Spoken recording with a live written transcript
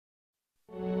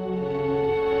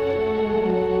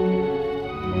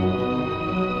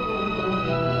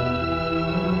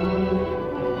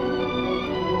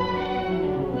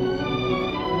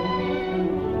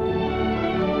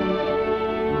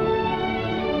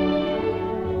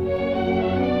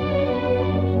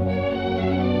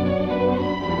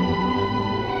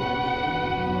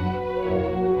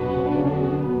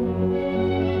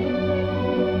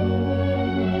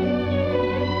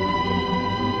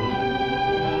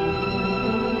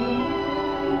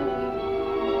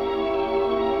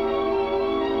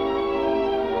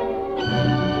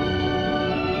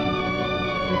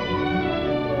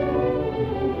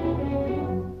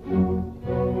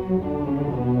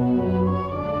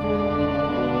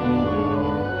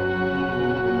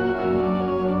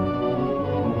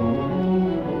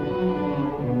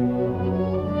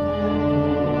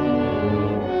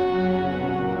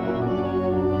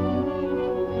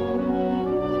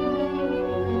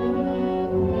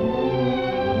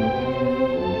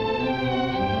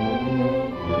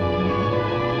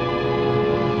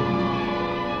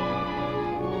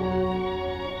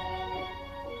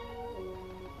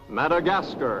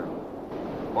Madagascar,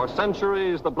 for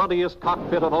centuries the bloodiest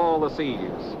cockpit of all the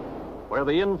seas, where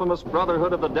the infamous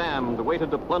Brotherhood of the Damned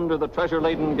waited to plunder the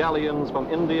treasure-laden galleons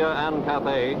from India and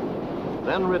Cathay,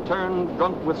 then returned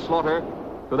drunk with slaughter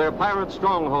to their pirate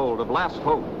stronghold of Last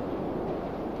Hope.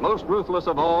 Most ruthless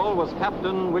of all was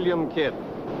Captain William Kidd.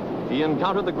 He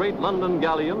encountered the great London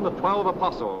galleon, the 12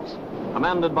 Apostles,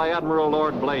 commanded by Admiral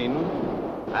Lord Blaine,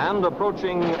 and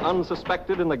approaching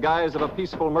unsuspected in the guise of a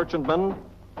peaceful merchantman,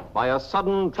 by a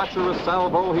sudden treacherous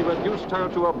salvo, he reduced her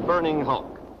to a burning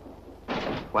hulk.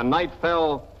 When night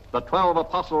fell, the 12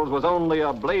 Apostles was only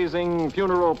a blazing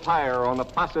funeral pyre on the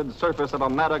placid surface of a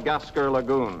Madagascar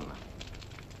lagoon.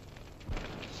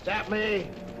 Stop me.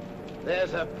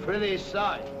 There's a pretty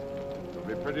sight. It'll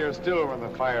be prettier still when the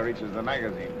fire reaches the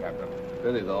magazine, Captain.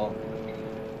 Pity, though.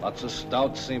 Lots of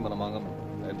stout seamen among them.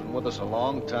 They've been with us a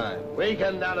long time. We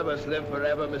can none of us live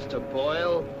forever, Mr.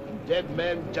 Boyle. Dead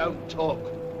men don't talk.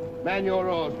 Man your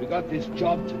oars. We got this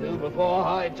job to do before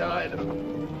high tide.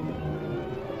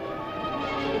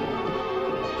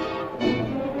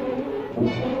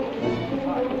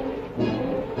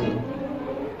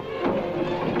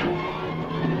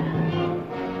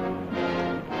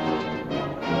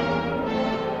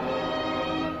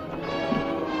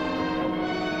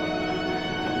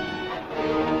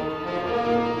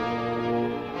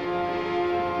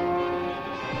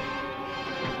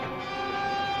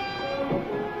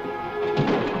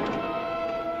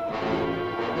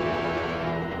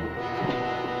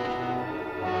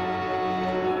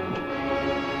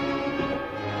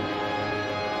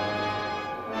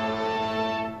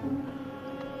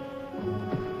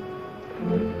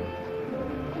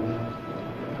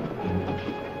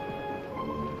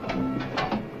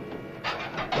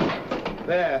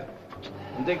 There.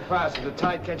 And dig fast. If the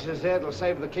tide catches us there, it'll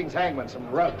save the king's hangman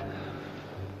some rope.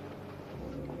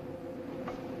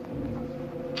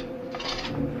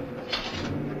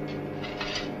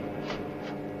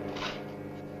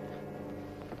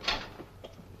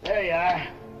 There you are.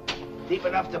 Deep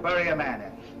enough to bury a man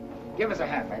in. Give us a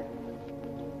hand, mate.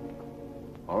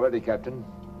 All ready, Captain.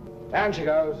 Down she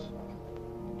goes.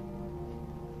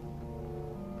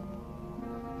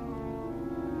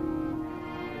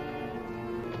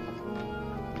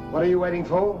 What are you waiting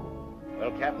for?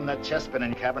 Well, Captain, that chest's been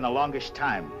in cabin a longish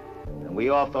time. And we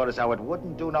all thought as how it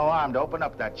wouldn't do no harm to open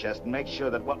up that chest and make sure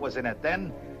that what was in it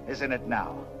then is in it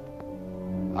now.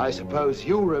 I suppose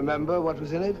you remember what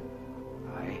was in it?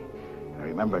 I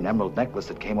remember an emerald necklace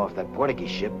that came off that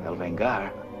Portuguese ship, El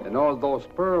Vengar. And all those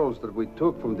pearls that we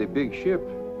took from the big ship,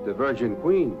 the Virgin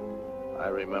Queen. I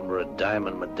remember a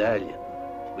diamond medallion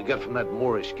we got from that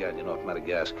Moorish galleon off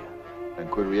Madagascar. And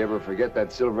could we ever forget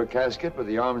that silver casket with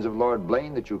the arms of Lord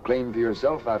Blaine that you claimed for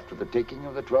yourself after the taking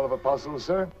of the 12 Apostles,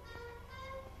 sir?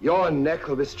 Your neck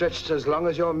will be stretched as long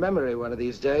as your memory one of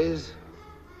these days.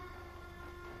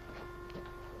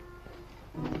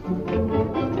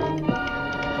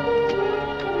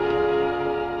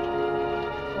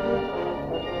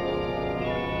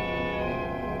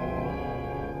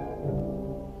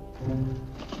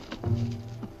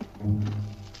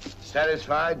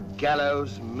 Satisfied?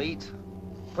 Gallows meat?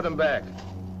 Put them back.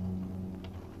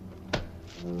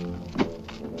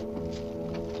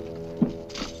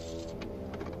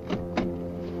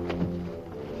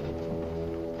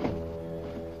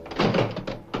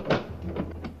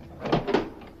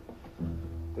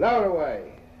 Lower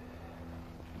away.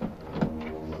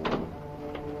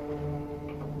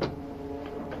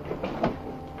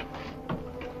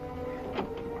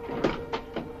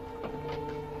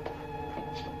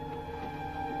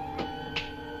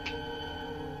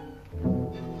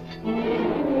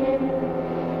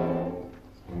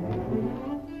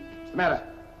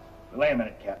 Wait a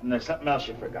minute, Captain. There's something else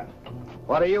you forgot.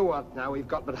 What do you want now? We've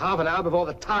got but half an hour before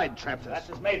the tide traps us. That's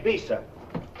as may be, sir.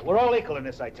 We're all equal in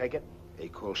this, I take it.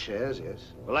 Equal shares,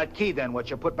 yes. Well, that key, then,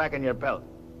 what you put back in your belt.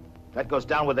 That goes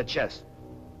down with the chest.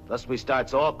 Thus we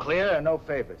start's all clear and no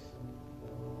favors.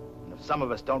 And if some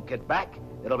of us don't get back,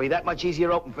 it'll be that much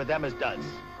easier open for them as does.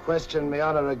 Question me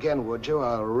honor again, would you?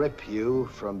 I'll rip you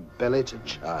from belly to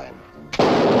chine.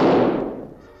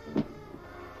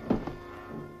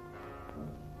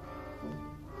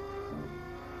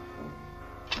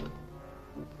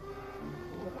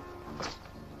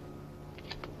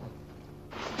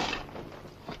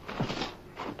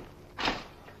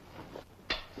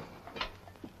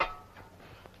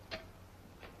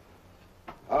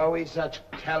 Are we such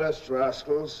calloused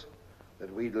rascals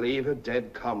that we'd leave a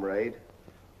dead comrade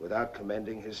without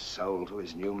commending his soul to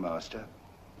his new master?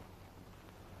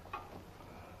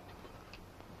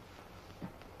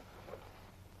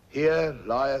 Here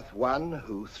lieth one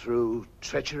who through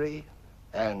treachery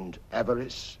and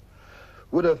avarice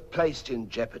would have placed in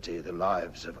jeopardy the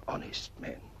lives of honest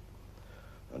men.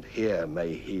 And here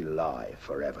may he lie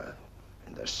forever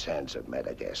in the sands of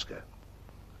Madagascar.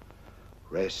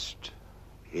 Rest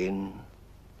in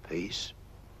peace.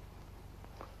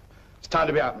 It's time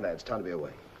to be out, lads. Time to be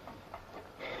away.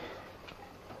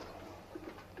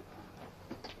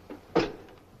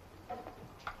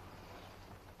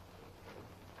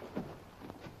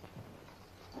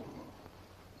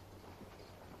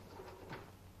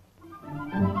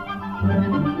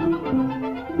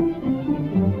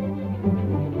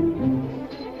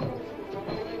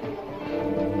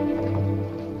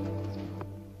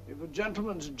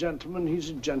 Gentleman's a gentleman, he's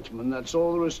a gentleman. That's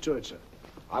all there is to it, sir.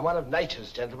 I'm one of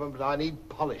nature's gentlemen, but I need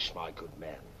polish, my good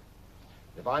man.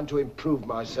 If I'm to improve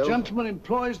myself... A gentleman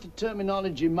employs the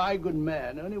terminology, my good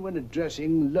man, only when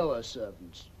addressing lower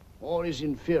servants, or his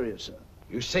inferior, sir.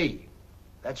 You see,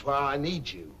 that's why I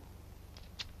need you.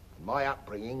 My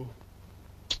upbringing...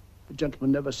 A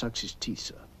gentleman never sucks his teeth,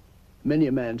 sir. Many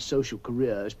a man's social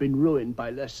career has been ruined by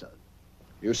less, sir.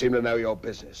 You seem to know your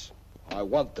business. I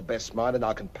want the best mine, and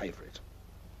I can pay for it.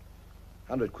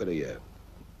 100 quid a year.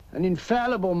 An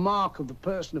infallible mark of the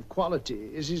person of quality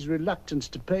is his reluctance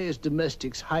to pay his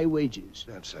domestics high wages.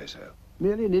 Don't say so.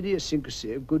 Merely an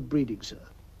idiosyncrasy of good breeding, sir.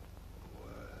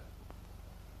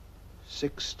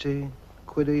 60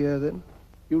 quid a year, then?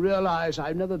 You realize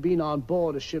I've never been on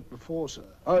board a ship before, sir.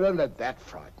 Oh, don't let that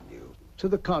frighten you. To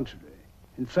the contrary.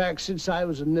 In fact, since I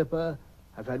was a nipper,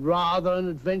 I've had rather an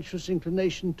adventurous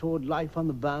inclination toward life on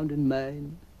the bound in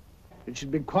Maine. It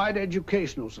should be quite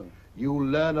educational, sir. You'll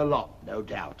learn a lot, no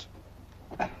doubt.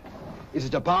 Is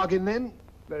it a bargain, then?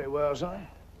 Very well, sir.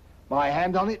 My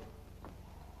hand on it?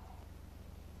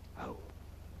 Oh.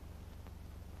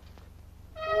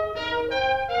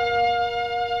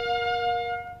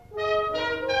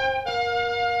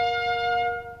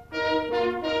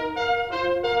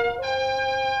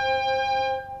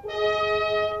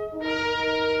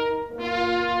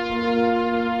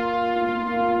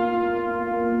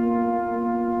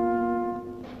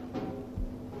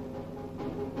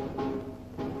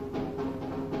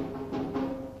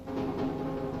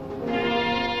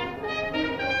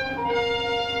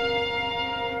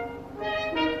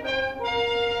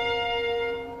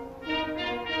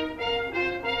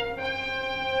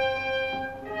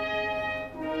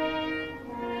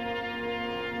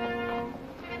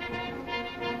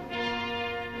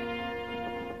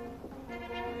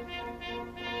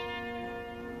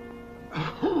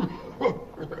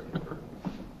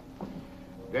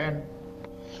 Then,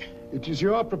 it is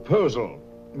your proposal,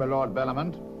 my Lord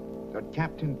Bellomont, that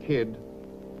Captain Kidd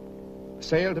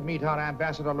sail to meet our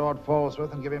ambassador, Lord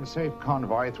Falsworth, and give him safe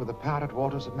convoy through the pirate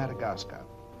waters of Madagascar.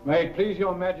 May it please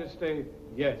your majesty,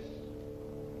 yes.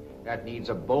 That needs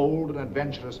a bold and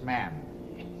adventurous man.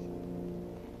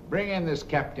 Bring in this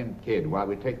Captain Kidd while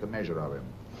we take the measure of him.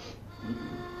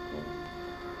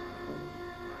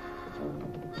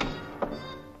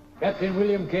 Captain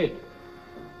William Kidd.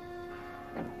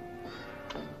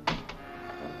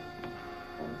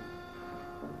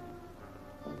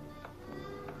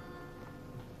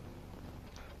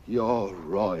 Your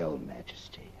Royal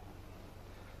Majesty.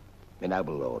 My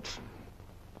noble lords.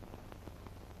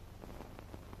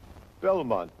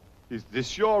 Belmont, is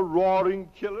this your roaring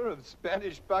killer of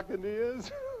Spanish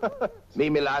buccaneers? Me,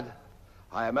 my lad,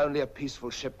 I am only a peaceful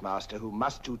shipmaster who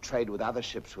must do trade with other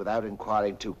ships without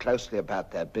inquiring too closely about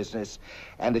their business,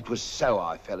 and it was so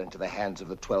I fell into the hands of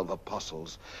the 12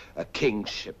 apostles, a king's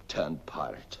ship turned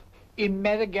pirate. In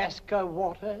Madagascar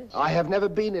waters? I have never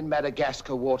been in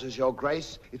Madagascar waters, Your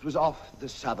Grace. It was off the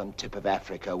southern tip of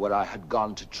Africa where I had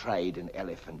gone to trade in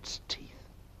elephants' teeth.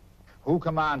 Who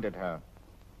commanded her?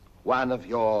 One of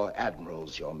your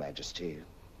admirals, Your Majesty.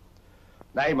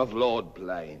 Name of Lord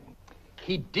Blaine.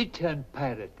 He did turn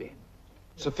pirate then?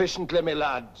 Sufficiently, my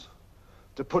lad,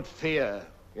 to put fear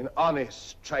in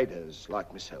honest traders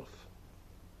like myself.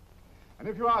 And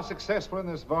if you are successful in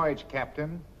this voyage,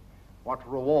 Captain, what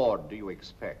reward do you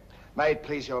expect? May it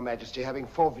please Your Majesty, having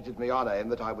forfeited my honor in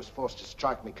that I was forced to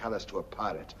strike me colors to a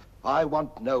pirate, I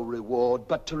want no reward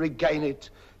but to regain it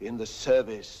in the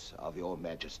service of Your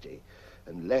Majesty.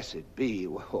 Unless it be,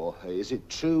 or is it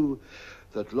true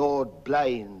that Lord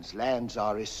Blaine's lands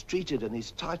are estreated and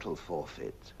his title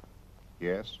forfeit?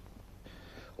 Yes.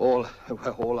 All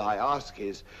I ask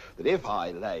is that if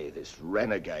I lay this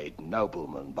renegade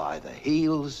nobleman by the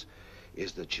heels,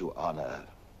 is that you honor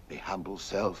my humble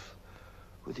self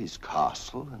with his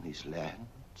castle and his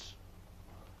lands.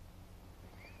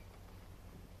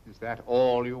 Is that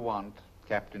all you want,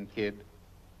 Captain Kidd?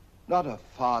 Not a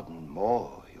farden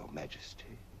more, Your Majesty.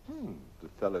 The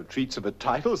fellow treats of a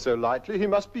title so lightly, he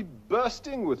must be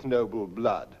bursting with noble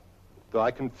blood. Though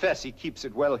I confess he keeps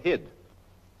it well hid.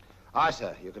 Aye,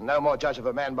 sir, you can no more judge of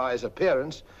a man by his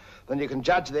appearance than you can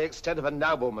judge the extent of a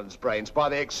nobleman's brains by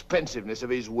the expensiveness of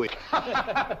his wit.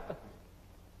 Am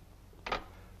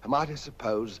I to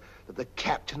suppose that the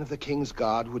captain of the King's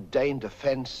Guard would deign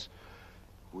defense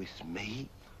with me?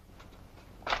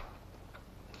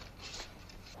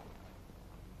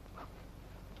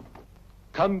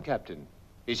 Come, Captain.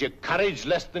 Is your courage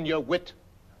less than your wit?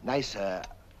 Nay, sir,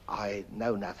 I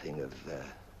know nothing of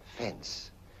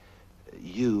fence.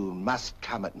 You must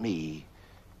come at me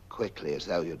quickly as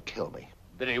though you'd kill me.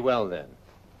 Very well, then.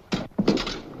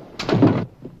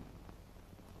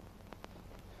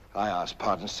 I ask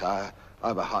pardon, sire.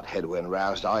 I've a hot head when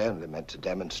roused. I only meant to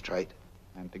demonstrate.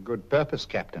 And to good purpose,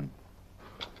 Captain.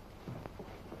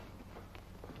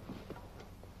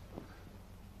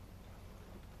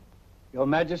 Your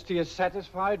Majesty is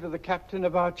satisfied with the captain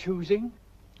of our choosing?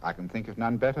 I can think of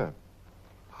none better.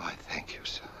 I thank you,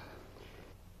 sir.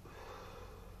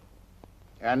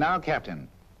 And now, Captain,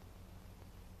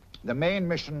 the main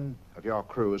mission of your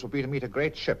cruise will be to meet a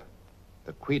great ship,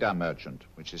 the Quida merchant,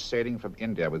 which is sailing from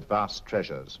India with vast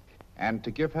treasures, and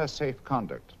to give her safe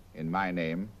conduct, in my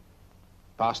name,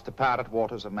 past the pirate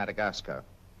waters of Madagascar.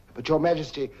 But, Your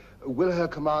Majesty, will her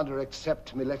commander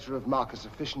accept my letter of marque as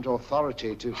sufficient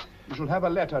authority to... You shall have a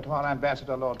letter to our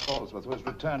ambassador, Lord Falsworth, who is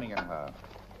returning in her,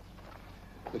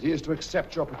 that he is to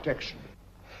accept your protection.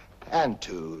 And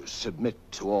to submit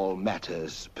to all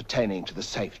matters pertaining to the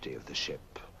safety of the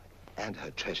ship and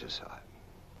her treasure, sire.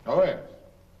 Oh, yes.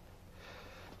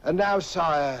 And now,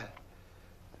 sire,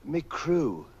 me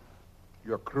crew.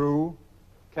 Your crew?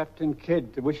 Captain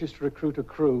Kidd wishes to recruit a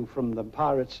crew from the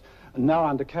pirates now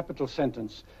under capital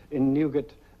sentence in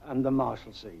Newgate and the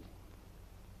Marshalsea.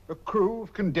 A crew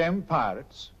of condemned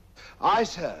pirates? Aye,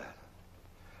 sir.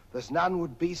 There's none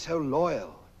would be so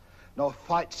loyal, nor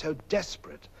fight so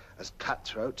desperate as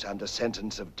cutthroats under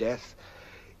sentence of death,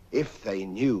 if they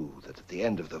knew that at the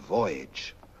end of the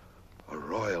voyage, a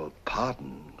royal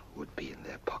pardon would be in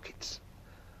their pockets.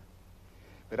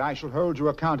 But I shall hold you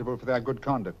accountable for their good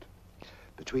conduct.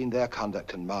 Between their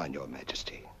conduct and mine, Your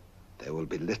Majesty, there will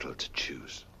be little to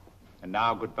choose. And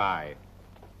now, goodbye.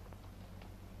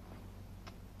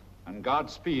 And God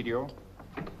speed you.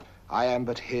 I am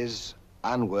but his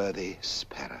unworthy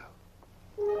sparrow.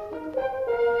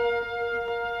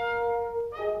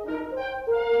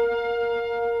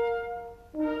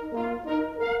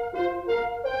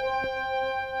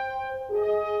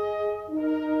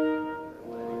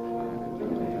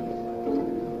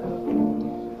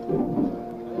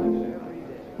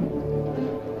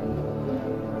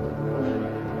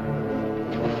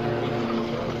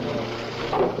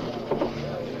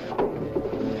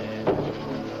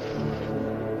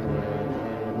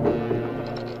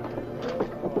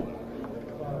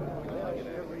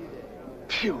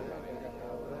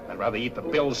 I'd rather eat the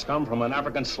bill scum from an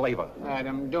African slaver.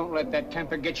 Adam, don't let that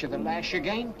temper get you the lash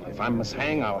again. If I must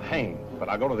hang, I'll hang. But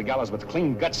I'll go to the gallows with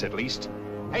clean guts, at least.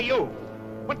 Hey, you!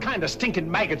 What kind of stinking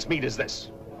maggot's meat is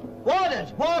this?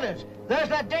 Warders! Warders! There's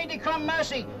that dainty crumb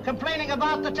Mercy complaining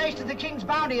about the taste of the king's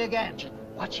bounty again.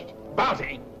 Watch it.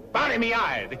 Bounty? Bounty me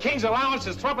eye! The king's allowance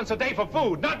is 3 a day for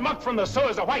food, not muck from the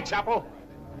sewers of Whitechapel.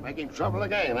 Making trouble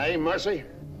again, eh, Mercy?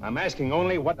 I'm asking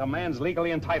only what a man's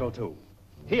legally entitled to.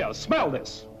 Here, smell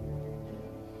this.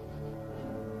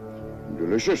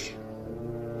 Delicious.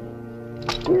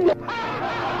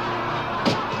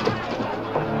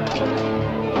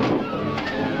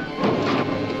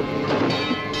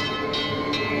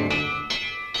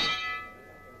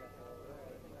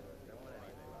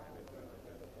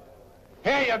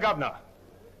 Here, you governor.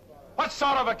 What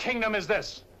sort of a kingdom is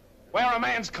this? Where a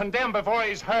man's condemned before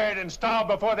he's heard and starved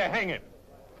before they hang him.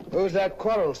 Who's that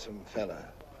quarrelsome fella?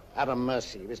 Adam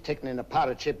Mercy. He was taken in a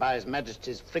pirate ship by His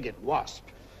Majesty's frigate Wasp.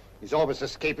 He's always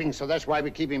escaping, so that's why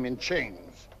we keep him in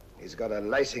chains. He's got a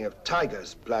lacing of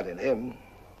tiger's blood in him.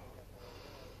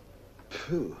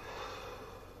 Phew.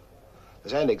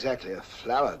 This ain't exactly a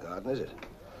flower garden, is it?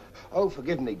 Oh,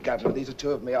 forgive me, Governor. These are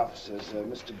two of my officers.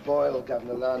 Mr. Boyle,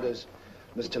 Governor Landers.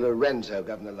 Mr. Lorenzo,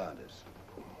 Governor Landers.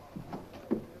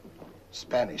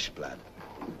 Spanish blood.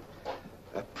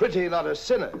 A pretty lot of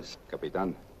sinners.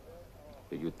 Capitan,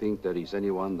 do you think there is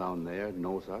anyone down there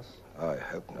knows us? I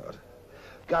hope not.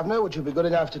 Governor, would you be good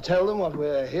enough to tell them what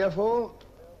we're here for?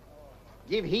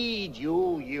 Give heed,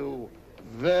 you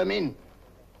vermin.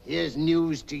 Here's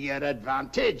news to your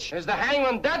advantage. Is the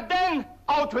hangman dead, then?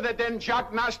 Out with it, then,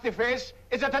 Jock Nasty Face.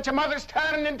 Is it that your mother's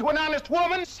turned into an honest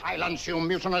woman? Silence, you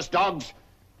mutinous dogs.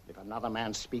 If another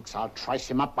man speaks, I'll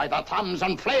trice him up by the thumbs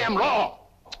and flay him raw.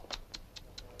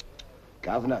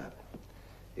 Governor,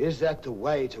 is that the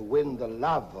way to win the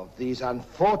love of these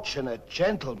unfortunate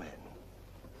gentlemen?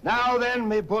 Now then,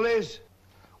 me bullies,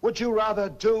 would you rather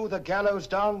do the gallows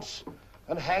dance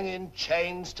and hang in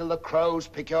chains till the crows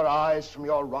pick your eyes from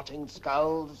your rotting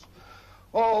skulls?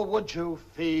 Or would you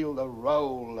feel the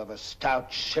roll of a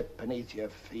stout ship beneath your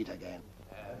feet again?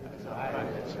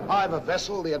 I've a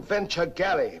vessel, the Adventure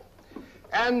Galley,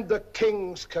 and the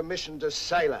King's commissioned a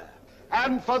sailor.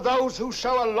 And for those who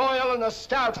show a loyal and a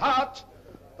stout heart,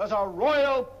 there's a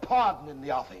royal pardon in the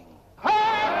offing.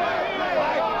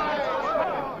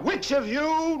 Which of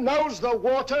you knows the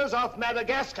waters off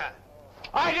Madagascar?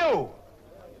 I do.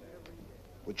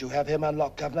 Would you have him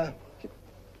unlocked, Governor?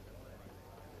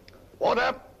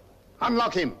 Order,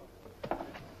 unlock him.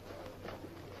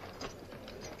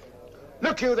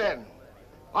 Look you then,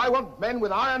 I want men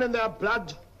with iron in their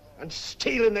blood and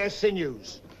steel in their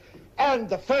sinews. And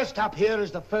the first up here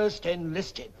is the first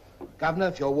enlisted. Governor,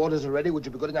 if your warders are ready, would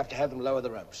you be good enough to have them lower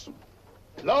the ropes?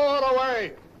 Lower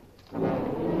away!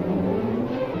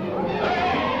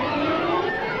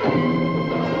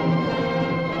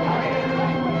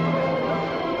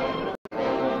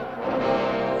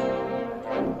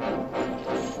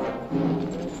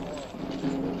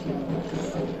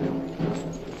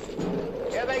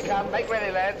 Here they come. Make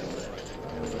ready, lads.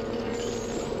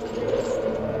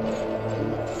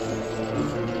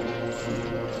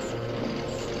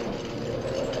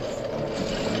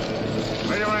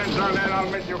 Lay your hands on that, I'll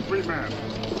make you a free man.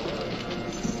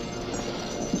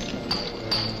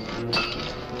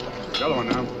 The other one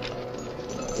now.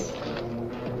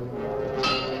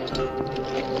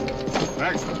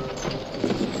 Next.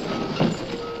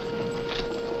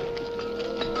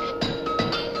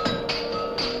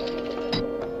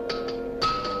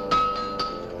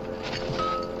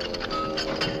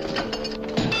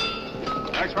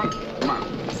 Next one. Come on.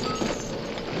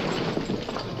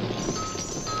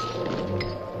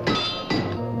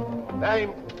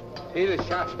 Name? Peter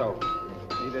Shafto.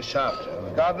 Peter Shafto.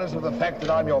 Regardless of the fact that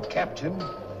I'm your captain,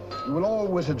 you will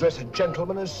always address a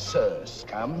gentleman as Sir,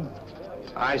 scum.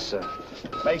 Aye, sir.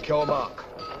 Make your mark.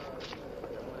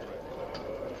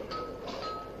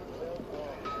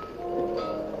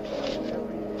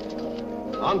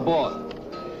 On board.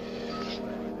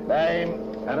 Name?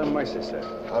 Adam Mercy, sir.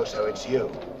 Oh, so it's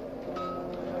you.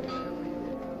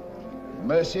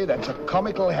 Mercy, that's a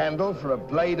comical handle for a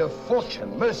blade of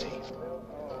fortune. Mercy.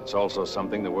 It's also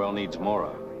something the world needs more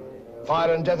of.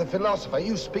 Fire and death a philosopher.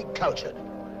 You speak cultured.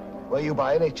 Were you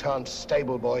by any chance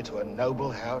stable boy to a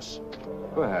noble house?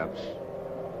 Perhaps.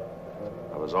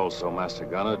 I was also master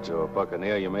gunner to a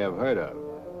buccaneer you may have heard of,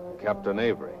 Captain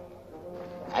Avery.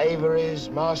 Avery's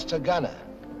master gunner.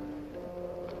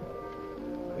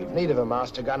 We've need of a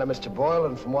master gunner, Mr. Boyle,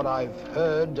 and from what I've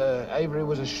heard, Avery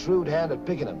was a shrewd hand at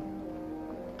picking them.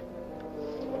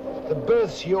 The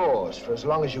berth's yours for as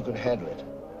long as you can handle it.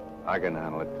 I can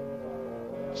handle it.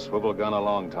 Swivel gun a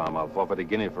long time. I'll forfeit a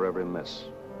guinea for every miss.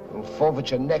 You'll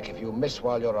forfeit your neck if you miss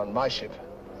while you're on my ship.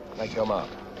 Make your mark.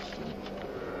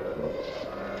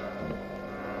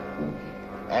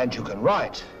 And you can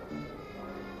write.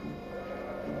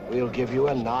 We'll give you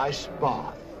a nice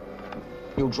bath.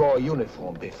 You'll draw a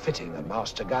uniform befitting a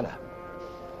master gunner.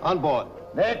 On board.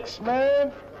 Next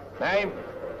man. Name?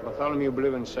 Bartholomew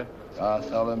Blivens, sir.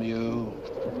 Bartholomew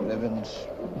Blivens.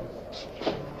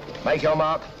 Make your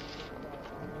mark.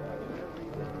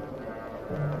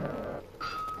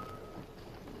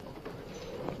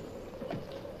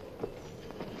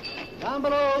 Down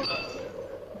below.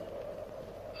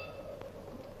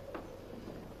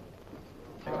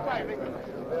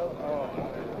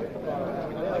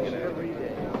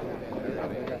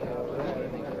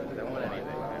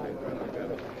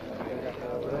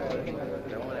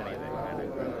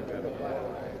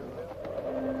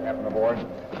 Captain aboard.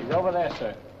 He's over there,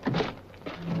 sir.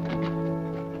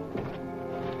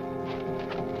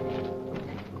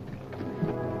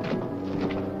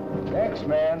 Next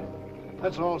man.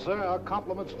 That's all, sir. Our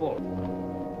compliment's full.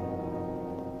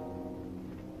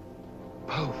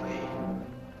 Povey.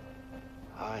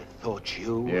 I thought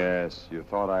you... Yes, you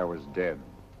thought I was dead.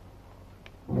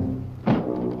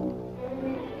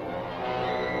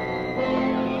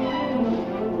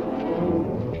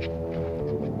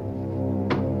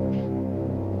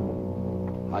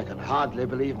 I can hardly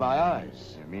believe my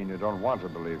eyes. You mean you don't want to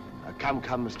believe? Come,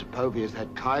 Mr. Povey. Is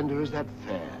that kind or is that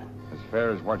fair? As fair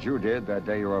as what you did that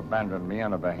day you abandoned me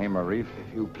on a Bahama reef.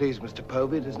 If you please, Mr.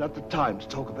 Povey, it is not the time to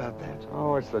talk about that.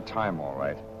 Oh, it's the time, all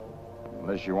right.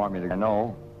 Unless you want me to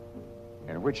know.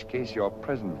 In which case your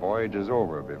present voyage is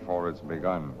over before it's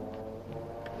begun.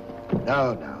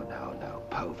 No,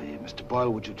 Povey. Mr. Boyle,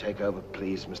 would you take over,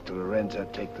 please? Mr. Lorenzo,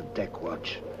 take the deck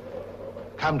watch.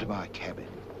 Come to my cabin.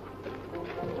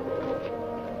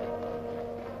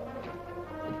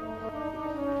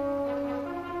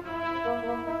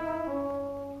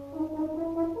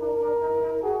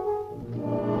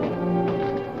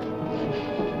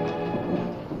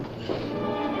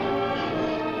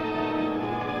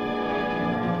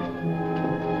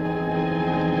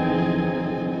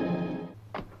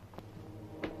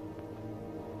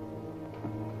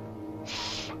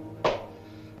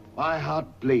 My heart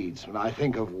bleeds when I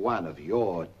think of one of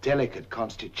your delicate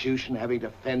constitution having to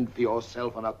fend for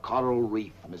yourself on a coral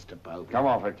reef, Mr. Povey. Come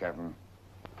off it, Captain.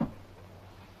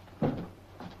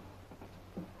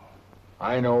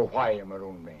 I know why you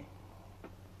marooned me.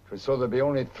 It was so there'd be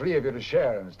only 3 of you to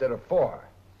share instead of 4.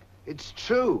 It's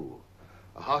true.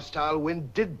 A hostile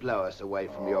wind did blow us away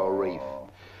from your reef.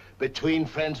 Between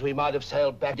friends, we might have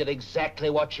sailed back at exactly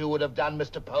what you would have done,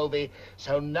 Mr. Povey.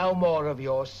 So no more of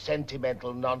your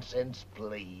sentimental nonsense,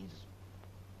 please.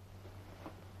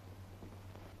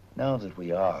 Now that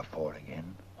we are 4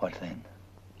 again, what then?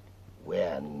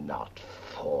 We're not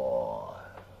 4.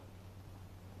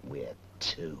 We're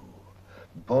 2.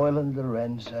 Boyle and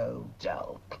Lorenzo,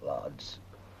 dull clods.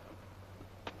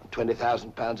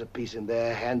 20,000 pounds apiece in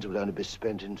their hands would only be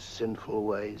spent in sinful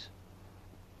ways.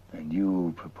 And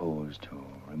you propose to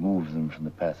remove them from the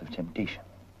path of temptation.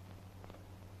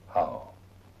 How?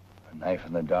 A knife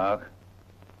in the dark?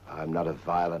 I'm not a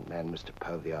violent man, Mr.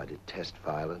 Povey. I detest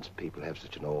violence. People have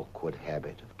such an awkward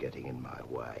habit of getting in my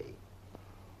way.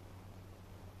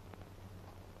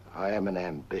 I am an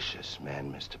ambitious man,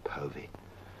 Mr. Povey.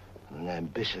 And an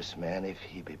ambitious man, if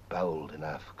he be bold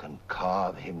enough, can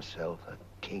carve himself a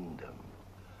kingdom.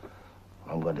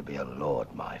 I'm going to be a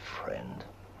lord, my friend.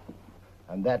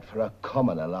 And that, for a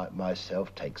commoner like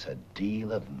myself, takes a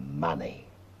deal of money.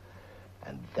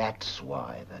 And that's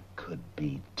why there could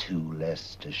be 2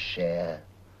 less to share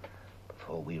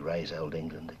before we raise old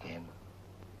England again.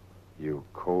 You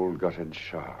cold-gutted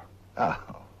shark.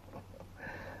 Oh,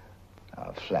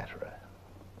 a flatterer.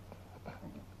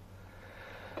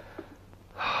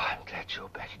 I'm glad you're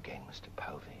back again, Mr.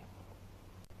 Povey.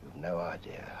 You've no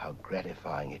idea how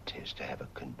gratifying it is to have a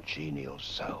congenial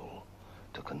soul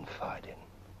to confide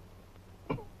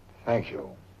in. Thank you.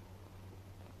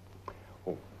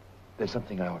 Oh, there's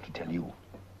something I ought to tell you.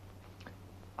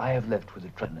 I have left with the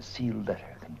trust a sealed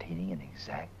letter containing an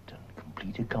exact and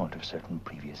complete account of certain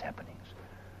previous happenings,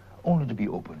 only to be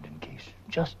opened in case,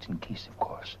 just in case, of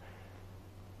course,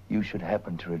 you should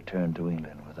happen to return to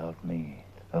England without me.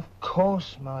 Of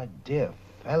course, my dear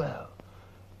fellow.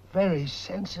 Very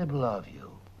sensible of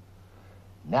you.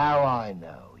 Now I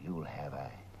know you'll have a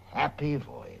happy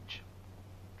voyage.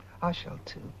 I shall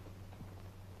too.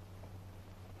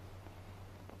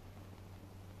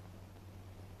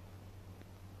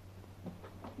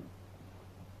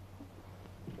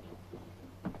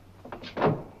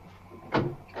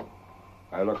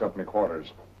 I look up my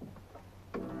quarters.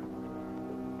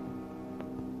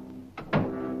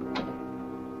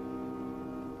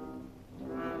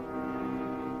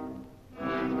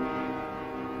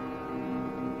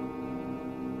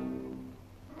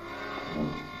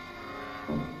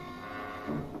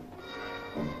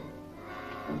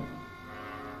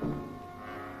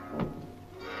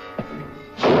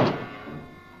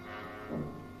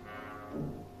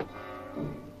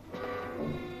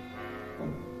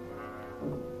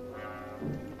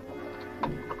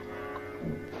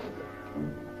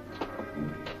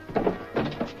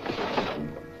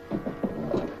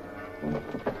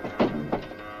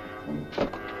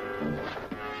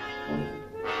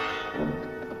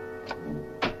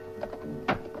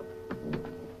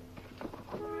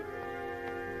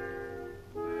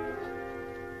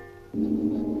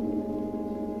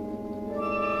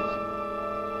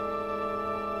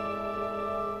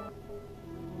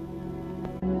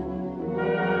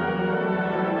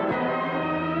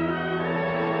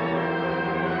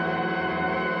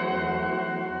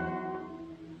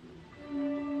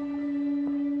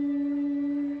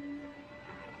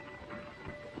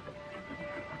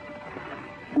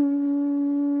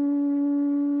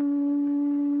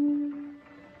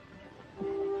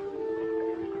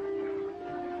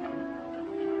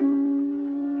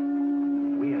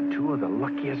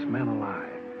 Luckiest men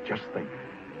alive. Just think.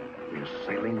 We're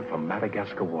sailing for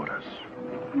Madagascar waters.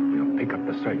 We'll pick up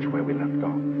the search where we left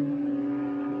off.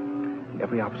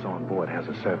 Every officer on board has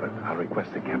a servant. I'll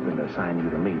request the captain to assign you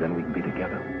to me, then we can be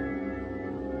together.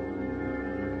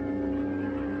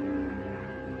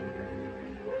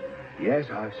 Yes,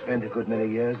 I've spent a good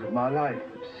many years of my life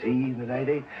at sea,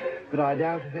 milady, but I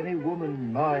doubt if any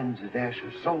woman minds a dash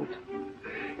of salt,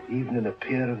 even in a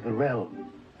peer of the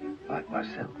realm, like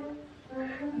myself.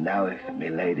 Now, if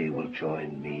milady will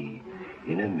join me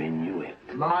in a minuet.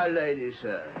 My lady,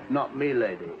 sir, not me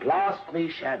lady. Blast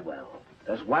me, Shadwell.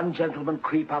 Does one gentleman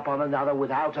creep up on another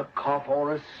without a cough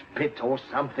or a spit or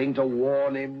something to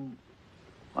warn him?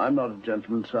 I'm not a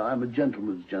gentleman, sir. I'm a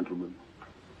gentleman's gentleman.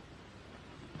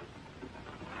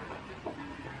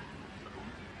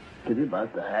 Pity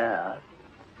about the hair.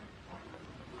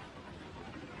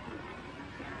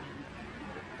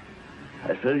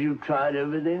 I suppose you've tried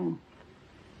everything?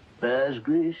 Bear's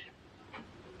grease?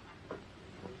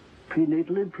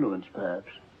 Prenatal influence,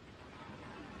 perhaps?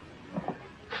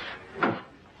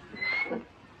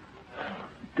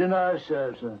 Dinner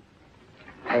served, sir.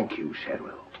 Thank you,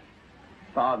 Shadwell.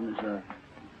 Pardon, sir.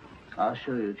 I'll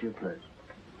show you to your place.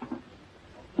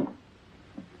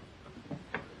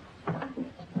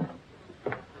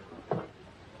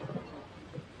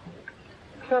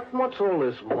 Captain, what's all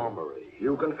this mummery?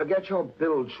 You can forget your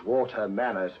bilge water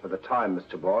manners for the time,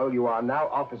 Mr. Boyle. You are now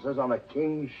officers on a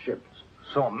king's ship.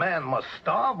 So a man must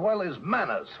starve while his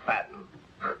manners fatten.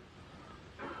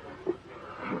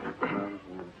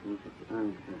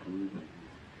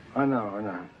 I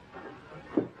know.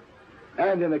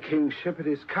 And in a king's ship, it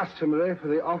is customary for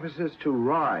the officers to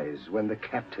rise when the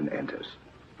captain enters.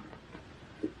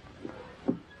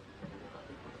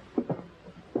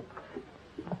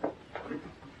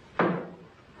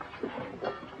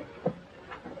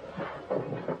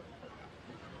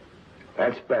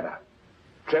 That's better.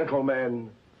 Gentlemen,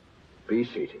 be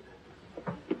seated.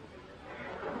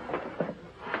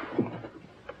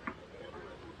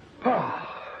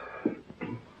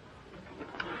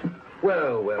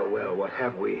 Well, what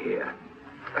have we here?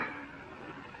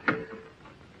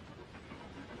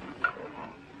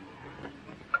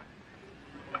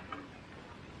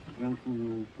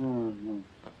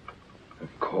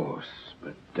 Of course,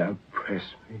 but don't press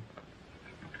me.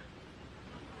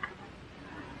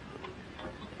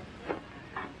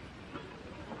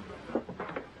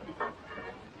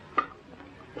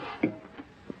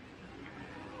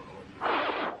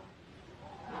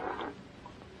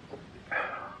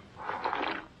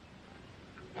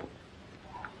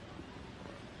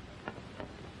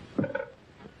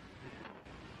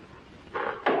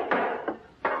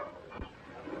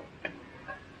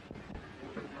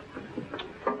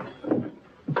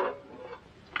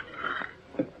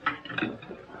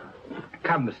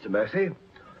 Come, Mr. Mercy.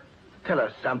 Tell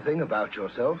us something about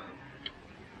yourself.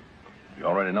 You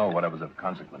already know what was of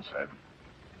consequence, sir.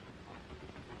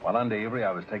 While under Avery,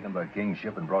 I was taken by King's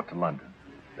ship and brought to London.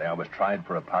 There I was tried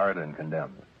for a pirate and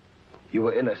condemned. You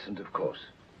were innocent, of course.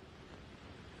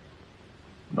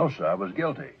 No, sir, I was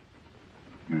guilty.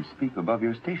 You speak above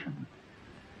your station.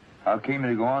 How came you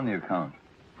to go on the account?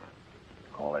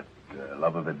 Call it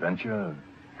love of adventure,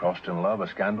 crossed in love, a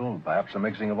scandal, perhaps a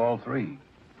mixing of all three.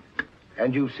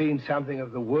 And you've seen something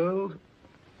of the world?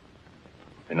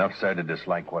 Enough, sir, to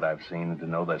dislike what I've seen and to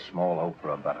know there's small hope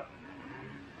for a better.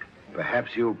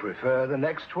 Perhaps you'll prefer the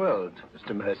next world,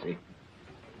 Mr. Mercy.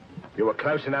 You were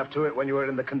close enough to it when you were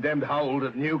in the condemned hold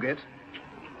at Newgate.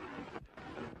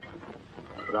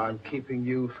 But I'm keeping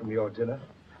you from your dinner.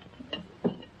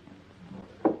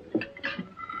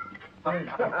 And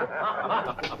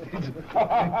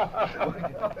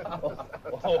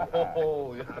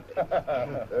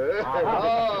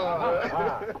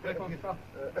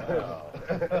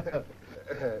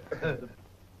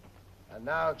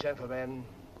now, gentlemen,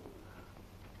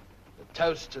 the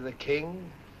toast to the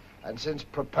king, and since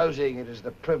proposing it is the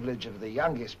privilege of the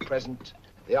youngest present,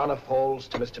 the honor falls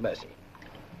to Mr. Mercy.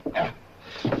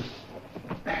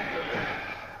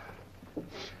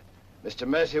 Mr.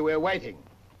 Mercy, we're waiting.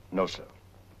 No, sir.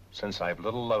 Since I've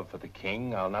little love for the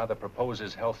king, I'll neither propose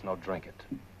his health nor drink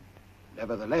it.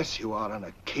 Nevertheless, you are on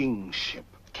a king's ship.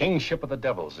 King's ship of the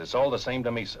devils. It's all the same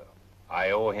to me, sir.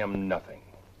 I owe him nothing.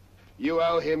 You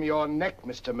owe him your neck,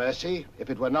 Mr. Mercy. If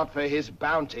it were not for his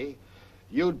bounty,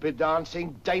 you'd be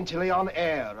dancing daintily on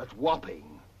air at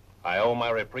Wapping. I owe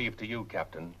my reprieve to you,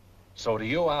 Captain. So to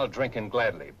you I'll drink in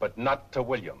gladly, but not to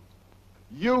William.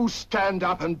 You stand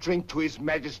up and drink to His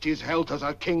Majesty's health as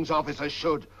a king's officer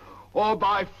should, or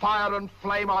by fire and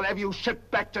flame I'll have you shipped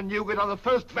back to Newgate on the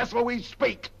first vessel we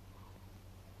speak.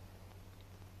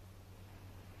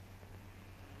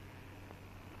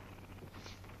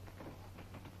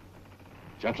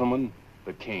 Gentlemen,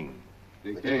 the king.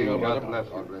 The king, God bless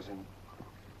you. God bless him.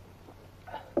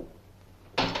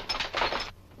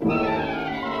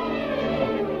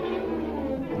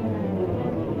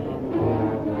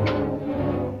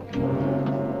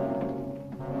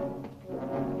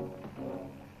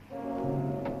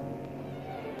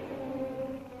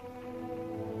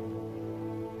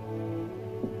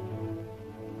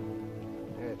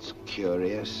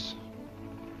 Curious.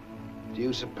 Do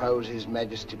you suppose His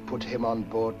Majesty put him on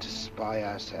board to spy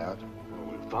us out?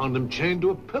 We found him chained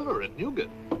to a pillar at Newgate.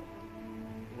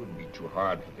 Wouldn't be too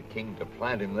hard for the king to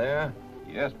plant him there.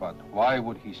 Yes, but why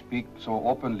would he speak so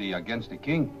openly against the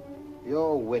king?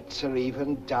 Your wits are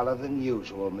even duller than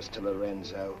usual, Mr.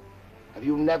 Lorenzo. Have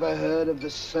you never heard of the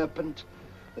serpent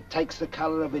that takes the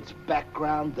color of its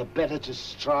background the better to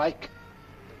strike?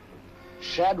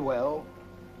 Shadwell.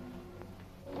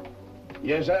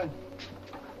 Yes, sir?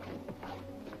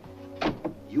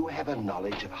 You have a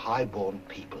knowledge of high-born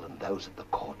people and those at the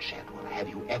court, Shadwell. Have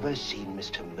you ever seen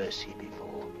Mr. Mercy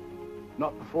before?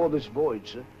 Not before this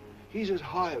voyage, sir. He's as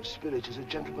high of spirit as a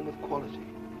gentleman of quality.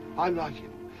 I like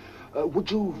him.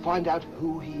 Would you find out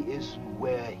who he is and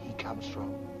where he comes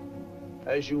from?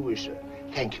 As you wish, sir.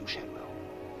 Thank you, Shadwell.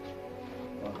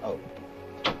 Oh.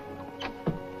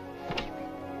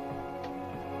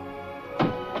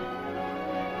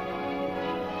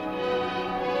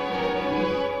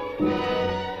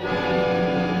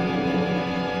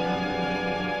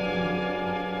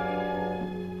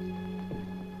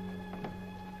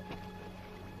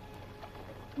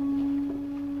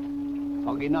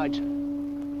 Foggy night.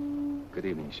 Good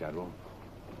evening, Shadwell.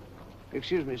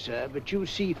 Excuse me, sir, but you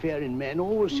seafaring men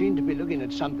always seem to be looking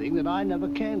at something that I never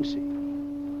can see.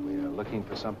 We are looking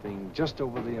for something just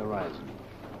over the horizon.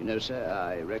 You know, sir,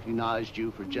 I recognized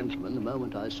you for a gentleman the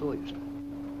moment I saw you, sir.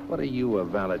 What are you, a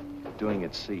valet, doing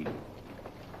at sea?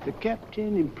 The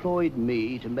captain employed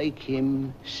me to make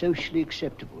him socially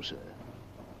acceptable, sir.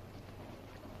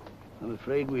 I'm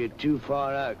afraid we are too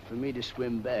far out for me to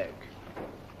swim back.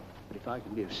 But if I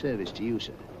can be of service to you,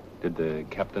 sir. Did the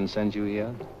captain send you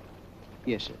here?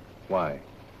 Yes, sir. Why?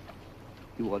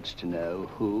 He wants to know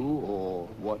who or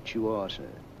what you are, sir.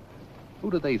 Who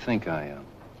do they think I am?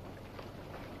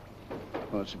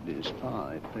 Possibly a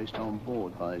spy placed on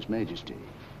board by His Majesty.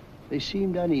 They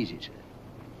seemed uneasy, sir.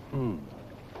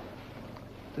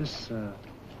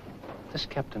 This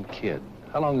Captain Kidd,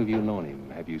 how long have you known him?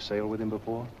 Have you sailed with him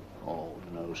before? Oh,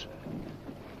 no, sir.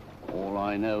 All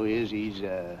I know is he's,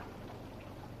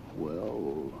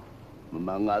 well,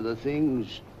 among other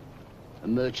things, a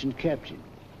merchant captain.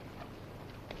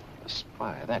 A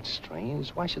spy? That's strange.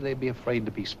 Why should they be afraid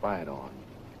to be spied on?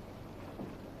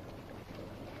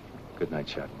 Good night,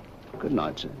 Shadwell. Good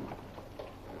night, sir.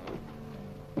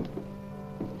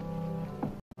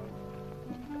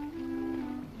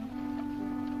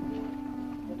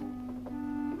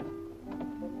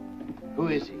 Who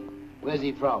is he? Where's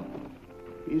he from?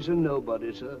 He's a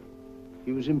nobody, sir.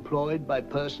 He was employed by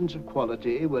persons of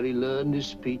quality where he learned his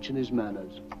speech and his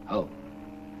manners. Oh.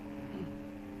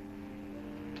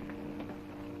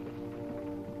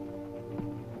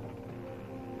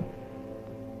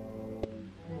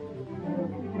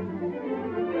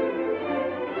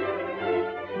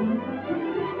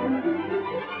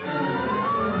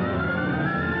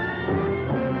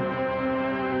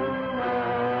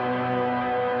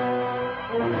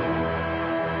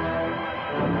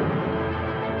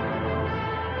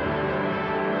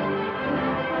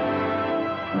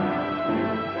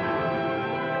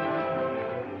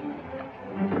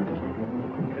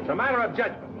 It's a matter of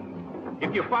judgment.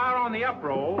 If you fire on the up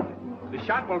roll, the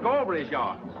shot will go over his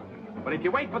yards. But if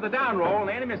you wait for the down roll and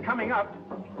the enemy's coming up,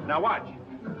 now watch.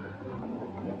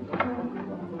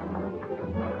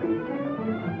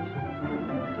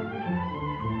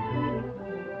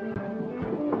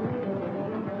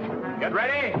 Get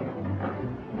ready.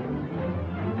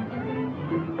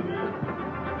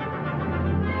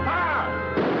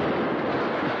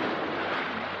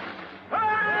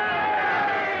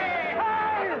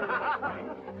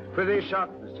 Pretty shot,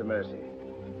 Mr. Mercy.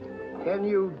 Can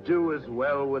you do as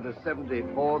well with a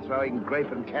 74 throwing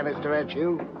grape and canister at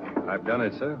you? I've done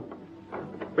it, sir.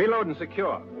 Reload and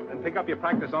secure. Then pick up your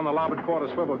practice on the larboard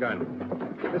quarter swivel gun.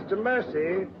 Mr.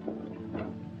 Mercy,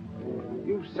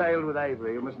 you've sailed with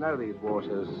Avery. You must know these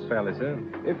waters. Fairly, sir.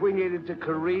 If we needed to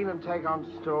careen and take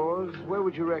on stores, where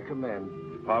would you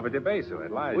recommend? Poverty Bay, sir.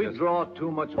 It lies. We draw too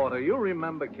much water. You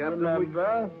remember, Captain.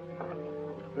 Remember?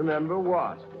 Remember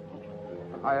what?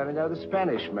 I only know the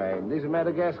Spanish Main. These are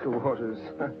Madagascar waters.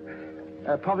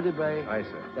 Poverty Bay. Aye,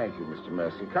 sir. Thank you, Mr.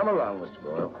 Mercy. Come along, Mr.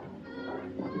 Boyle.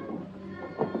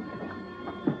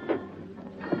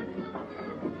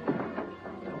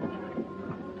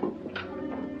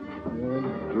 You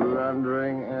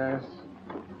blundering ass.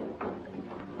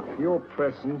 Your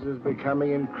presence is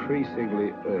becoming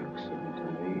increasingly irksome to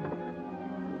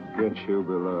me. Get you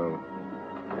below.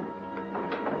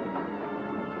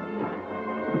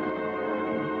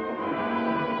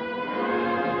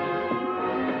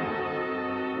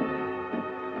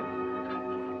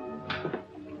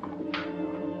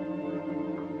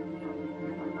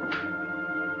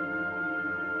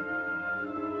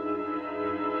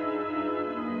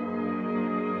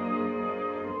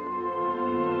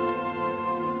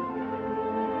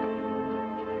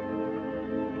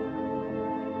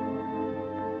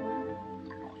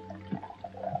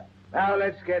 Now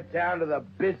let's get down to the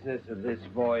business of this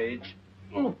voyage.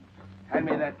 Hand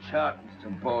me that chart,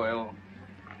 Mr. Boyle.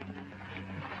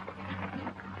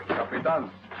 Capitan,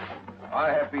 I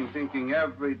have been thinking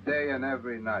every day and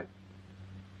every night.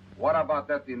 What about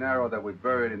that dinero that we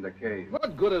buried in the cave?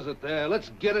 What good is it there?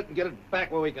 Let's get it and get it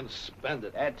back where we can spend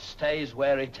it. That stays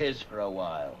where it is for a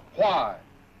while. Why?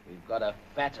 We've got a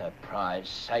fatter prize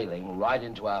sailing right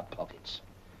into our pockets.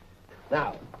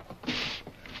 Now,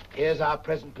 here's our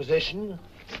present position.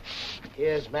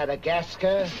 Here's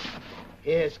Madagascar.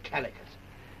 Here's Calicut.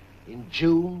 In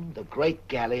June, the great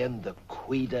galleon, the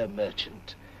Queen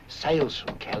Merchant, sails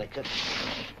from Calicut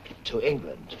to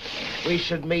England. We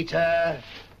should meet her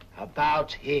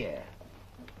about here.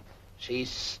 She's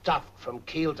stuffed from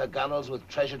keel to gunnels with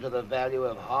treasure to the value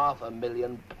of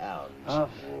 £500,000.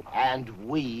 And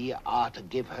we are to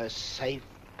give her safe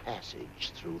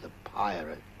passage through the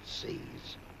pirate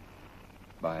seas.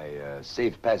 By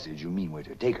safe passage, you mean we're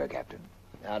to take her, Captain?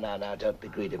 Now, don't be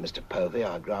greedy, Mr. Povey.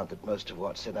 I grant that most of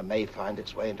what's in her may find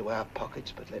its way into our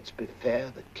pockets, but let's be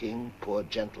fair. The king, poor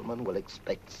gentleman, will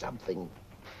expect something.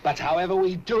 But however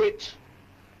we do it,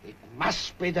 it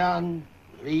must be done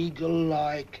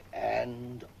legal-like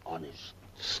and honest.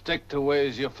 Stick to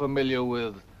ways you're familiar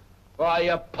with. Why,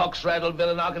 you pox-rattled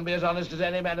villain, I can be as honest as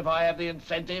any man if I have the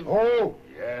incentive. Oh,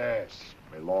 yes,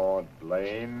 my Lord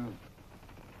Blaine.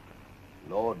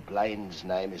 Lord Blaine's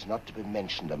name is not to be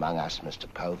mentioned among us, Mr.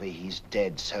 Povey. He's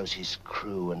dead, so's his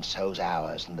crew and so's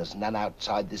ours, and there's none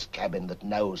outside this cabin that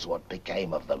knows what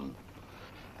became of them.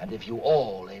 And if you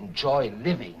all enjoy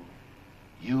living,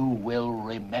 you will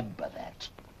remember that.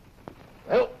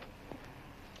 Well,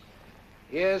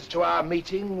 here's to our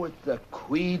meeting with the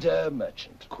Queen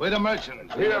Merchant. Queen Merchant.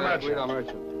 Queen Merchant.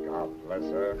 God bless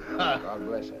her. God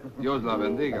bless her. Dios la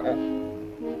bendiga.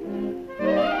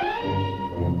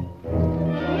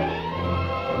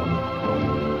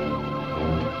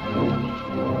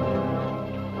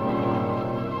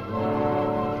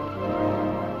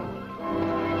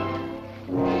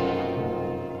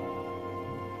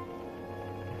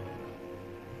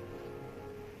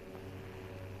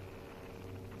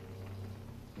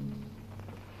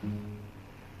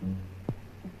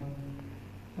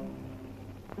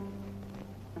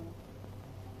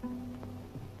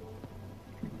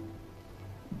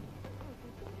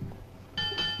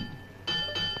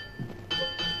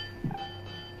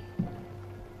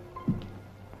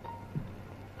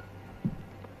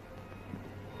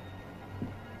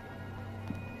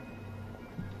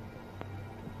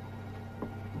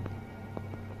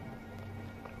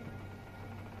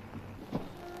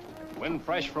 Wind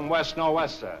fresh from west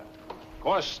northwest, sir.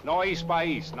 Course northeast by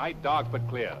east. Night dark but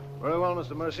clear. Very well,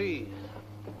 Mr. Mercy.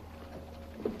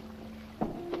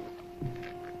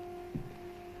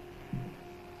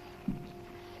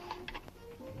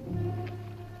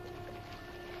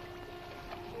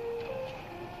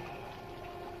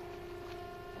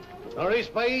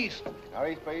 Northeast by east.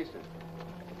 Northeast by east.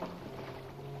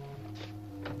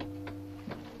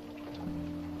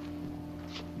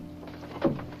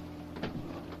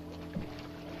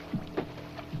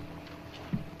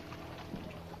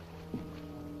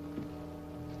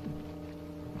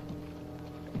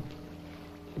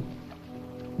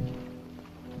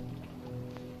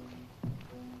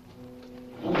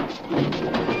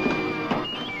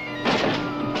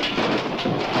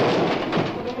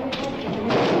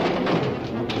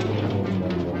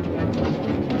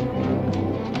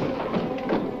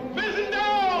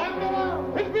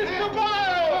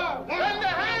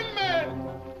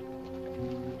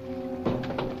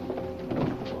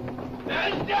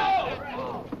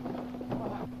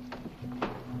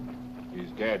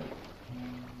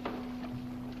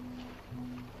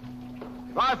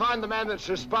 If I find the man that's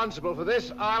responsible for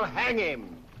this, I'll hang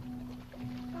him.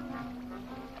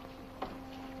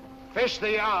 Fish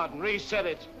the yard and reset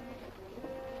it.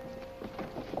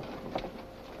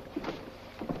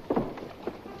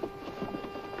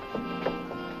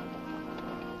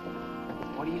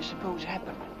 What do you suppose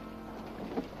happened?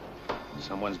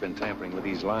 Someone's been tampering with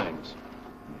these lines.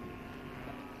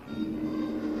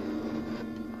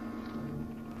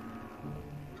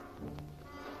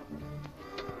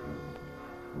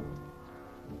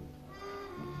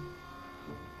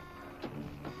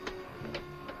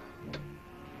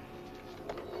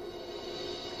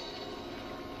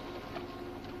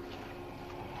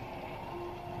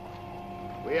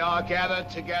 We are gathered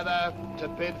together to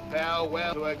bid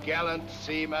farewell to a gallant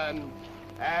seaman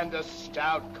and a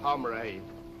stout comrade.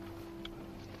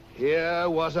 Here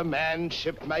was a man,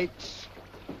 shipmates,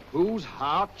 whose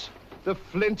heart the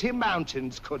flinty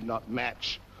mountains could not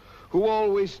match, who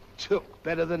always took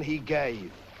better than he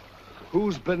gave,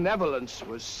 whose benevolence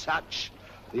was such,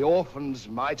 the orphan's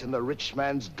mite and the rich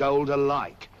man's gold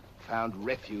alike found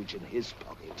refuge in his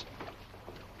pocket.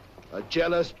 A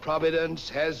jealous providence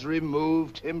has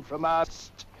removed him from us,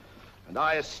 and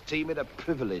I esteem it a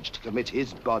privilege to commit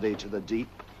his body to the deep.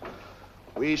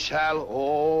 We shall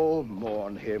all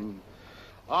mourn him.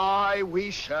 Aye,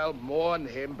 we shall mourn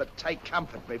him, but take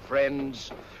comfort, my friends.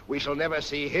 We shall never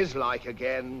see his like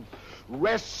again.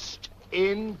 Rest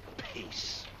in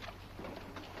peace.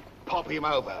 Pop him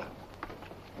over.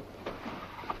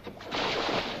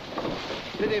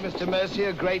 Pity, Mr. Mercy,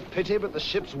 a great pity, but the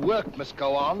ship's work must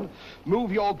go on.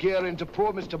 Move your gear into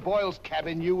poor Mr. Boyle's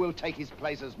cabin. You will take his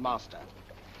place as master.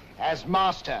 As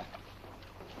master.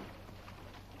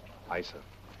 Aye, sir.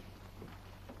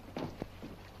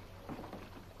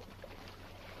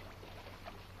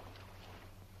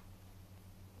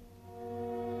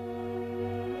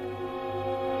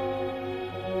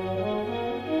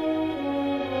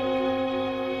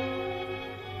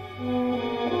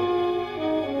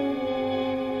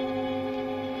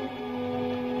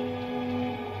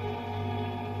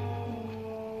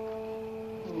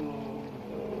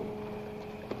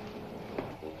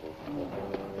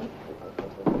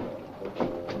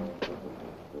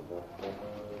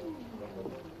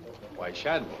 Why,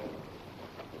 Shad.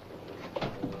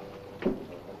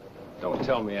 Don't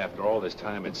tell me after all this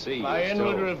time at sea. My you're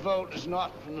inward still... revolt is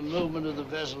not from the movement of the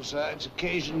vessel, sir. It's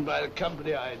occasioned by the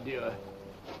company I endure.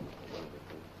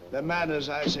 Their manners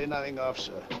I say nothing of,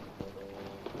 sir.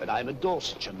 But I'm a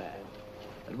Dorsetshire man.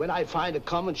 And when I find a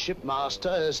common shipmaster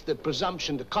has the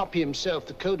presumption to copy himself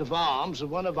the coat of arms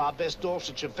of one of our best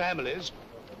Dorsetshire families,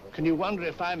 can you wonder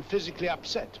if I'm physically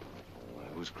upset?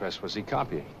 Whose crest was he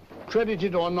copying?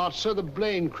 Credited or not, sir, the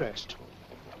Blaine crest.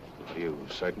 Are you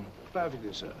certain?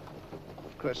 Perfectly, sir.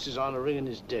 Crest is on a ring in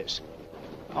his desk.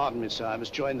 Pardon me, sir, I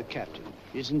must join the captain.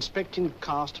 He's inspecting the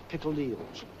cast of pickled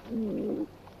eels.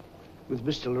 With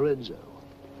Mr. Lorenzo.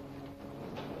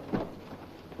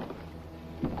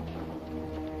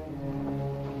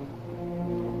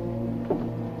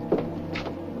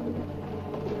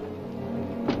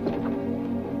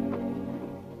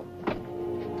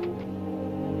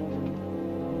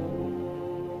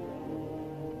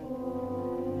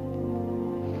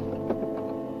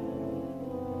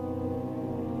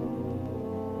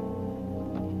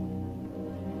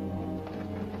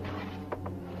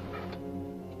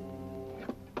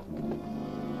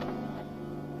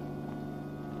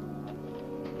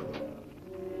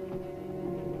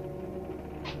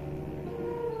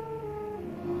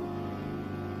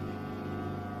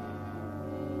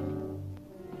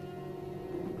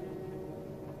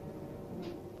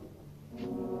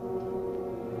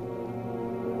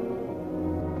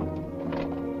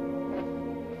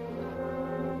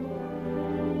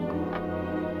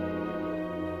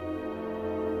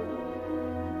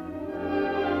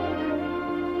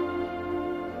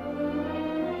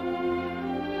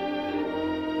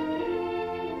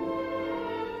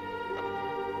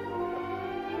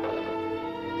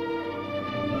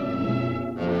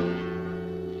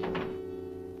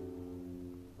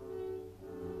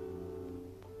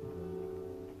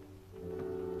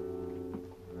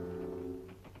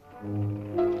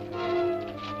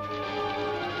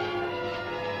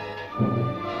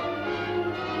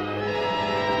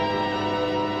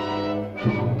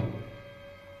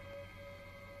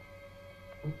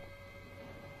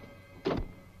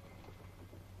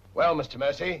 Well, Mr.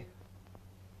 Mercy,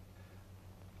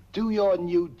 do your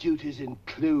new duties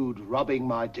include robbing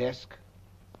my desk?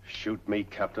 Shoot me,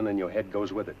 Captain, and your head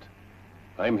goes with it.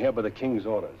 I'm here by the King's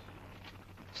orders.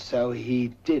 So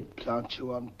he did plant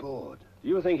you on board? Do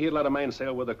you think he'd let a man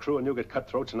sail with a crew and you get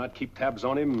cutthroats and not keep tabs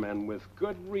on him? And with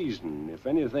good reason. If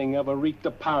anything ever reeked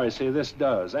of piracy, this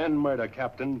does. And murder,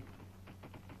 Captain.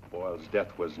 Boyle's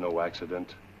death was no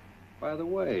accident. By the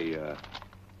way,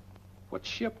 what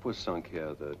ship was sunk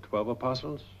here? The 12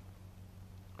 Apostles?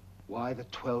 Why the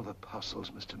 12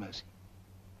 Apostles, Mr. Mercy?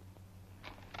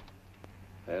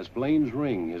 There's Blaine's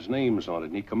ring. His name's on it,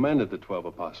 and he commanded the 12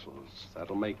 Apostles.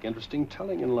 That'll make interesting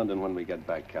telling in London when we get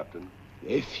back, Captain.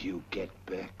 If you get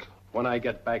back. When I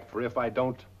get back, for if I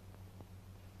don't.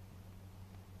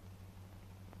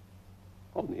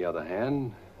 On the other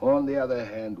hand... On the other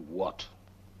hand, what?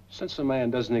 Since a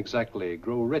man doesn't exactly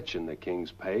grow rich in the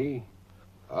King's pay...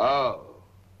 Oh.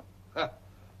 A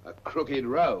crooked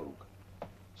rogue.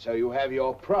 So you have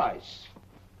your price.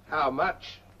 How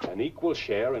much? An equal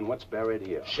share in what's buried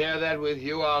here. Share that with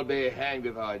you, I'll be hanged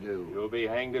if I do. You'll be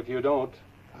hanged if you don't.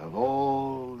 Of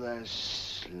all the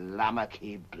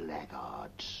slummocky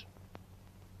blackguards.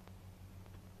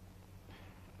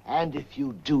 And if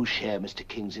you do share Mr.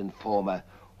 King's informer,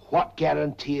 What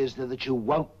guarantee is there that you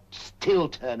won't still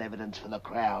turn evidence for the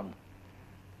Crown?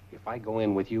 If I go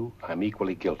in with you, I'm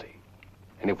equally guilty.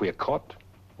 And if we're caught,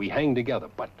 we hang together.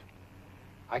 But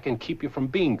I can keep you from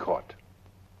being caught.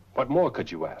 What more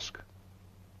could you ask?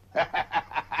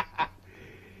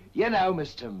 You know,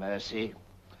 Mr. Mercy,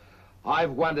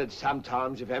 I've wondered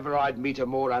sometimes if ever I'd meet a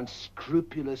more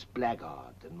unscrupulous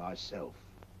blackguard than myself.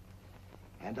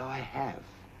 And I have.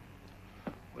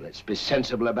 Well, let's be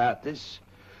sensible about this.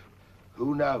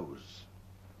 Who knows?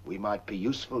 We might be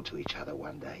useful to each other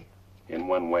one day. In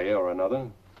one way or another?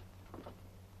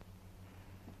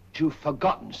 You've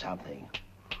forgotten something.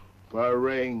 A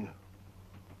ring.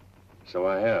 So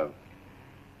I have.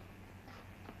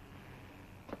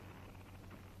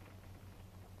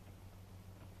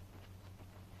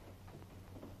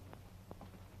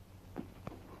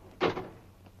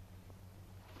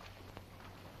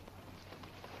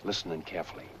 Listen in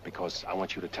carefully, because I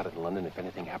want you to tell it in London if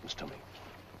anything happens to me.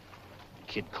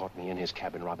 Kid caught me in his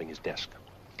cabin robbing his desk.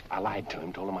 I lied to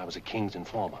him, told him I was a king's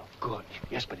informer. Good.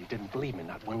 Yes, but he didn't believe me,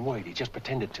 not one word. He just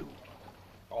pretended to.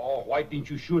 Oh, why didn't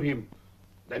you shoot him?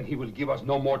 Then he will give us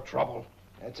no more trouble.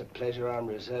 That's a pleasure I'm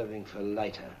reserving for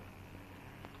later.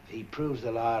 If he proves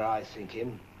the liar I think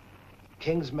him,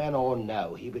 king's man or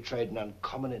no, he betrayed an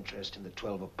uncommon interest in the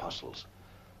 12 apostles.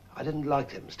 I didn't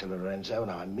like them, Mr. Lorenzo,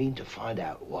 and I mean to find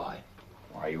out why.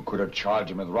 Why, you could have charged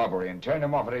him with robbery and turned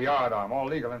him off at a yardarm, all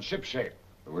legal and shipshape.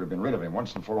 We would have been rid of him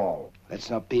once and for all. Let's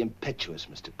not be impetuous,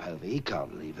 Mr. Povey. He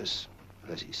can't leave us,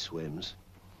 unless he swims.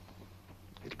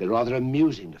 It'll be rather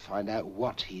amusing to find out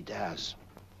what he does.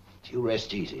 You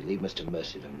rest easy. Leave Mr.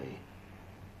 Mercy to me.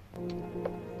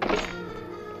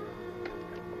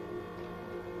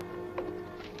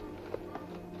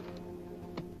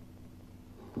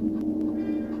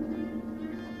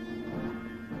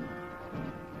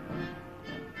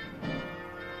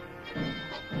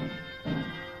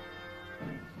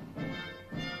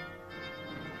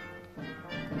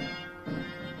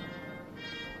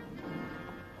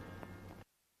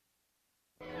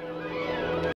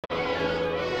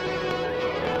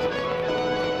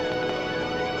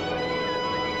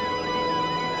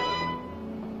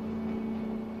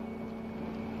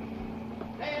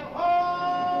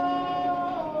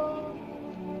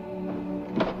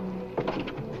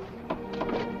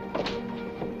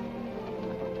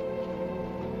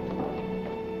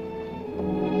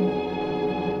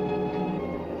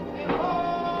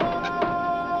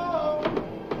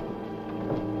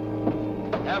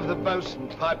 Have the boatswain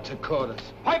pipe to quarters.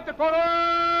 Pipe to quarter!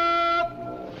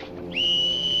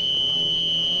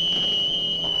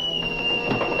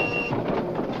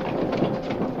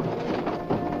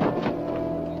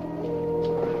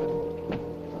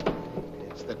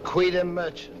 It's the Queen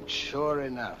Merchant, sure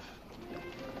enough.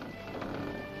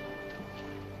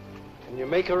 Can you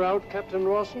make her out, Captain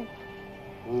Rawson?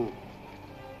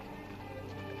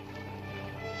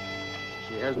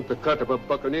 She hasn't the cut of a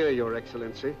buccaneer, Your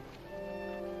Excellency.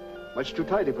 Much too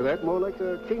tidy for that, more like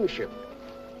a king's ship.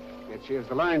 Yet she has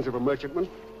the lines of a merchantman.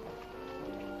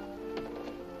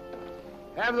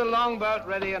 Have the longboat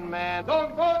ready and manned.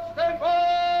 Longboat, stand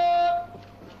by!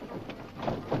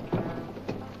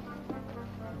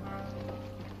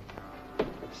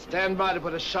 Stand by to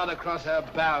put a shot across her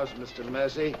bows, Mr.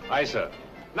 Mercy. Aye, sir.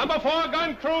 Number 4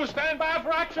 gun crew, stand by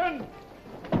for action.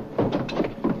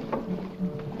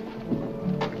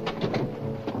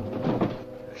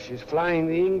 She's flying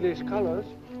the English colors.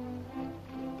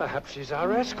 Perhaps she's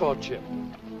our escort ship.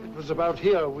 It was about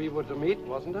here we were to meet,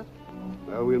 wasn't it?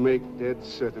 Well, we'll make dead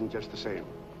certain just the same.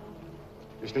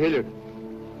 Mr. Hilliard,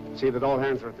 see that all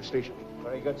hands are at the station.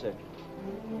 Very good, sir.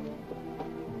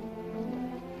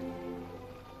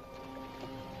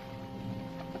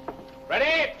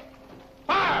 Ready?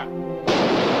 Fire!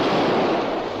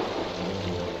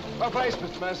 Well placed,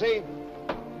 Mr. Mercy.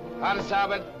 Hard to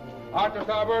starboard. Hard to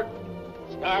starboard.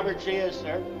 Starboard she is,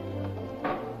 sir.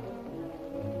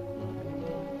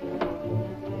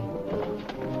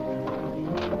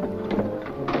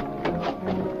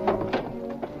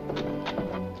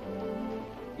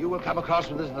 You will come across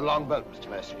with us in the longboat, Mr.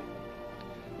 Mercy.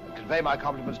 And convey my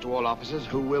compliments to all officers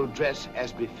who will dress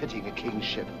as befitting a king's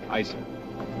ship. Aye, sir.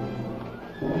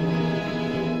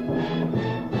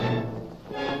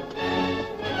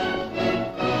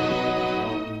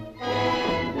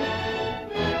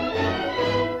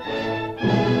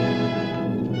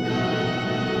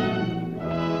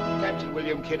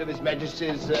 Kidd of His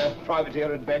Majesty's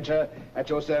privateer Adventure at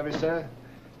your service, sir.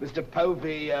 Mr.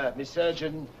 Povey, me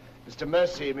surgeon. Mr.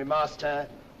 Mercy, me master.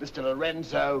 Mr.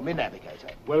 Lorenzo, me navigator.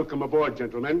 Welcome aboard,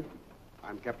 gentlemen.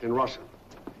 I'm Captain Rawson.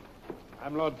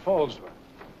 I'm Lord Falsworth.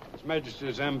 His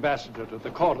Majesty's ambassador to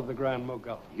the court of the Grand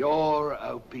Mogul. Your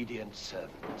obedient servant,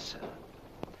 sir.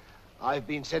 I've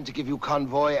been sent to give you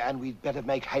convoy, and we'd better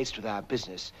make haste with our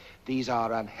business. These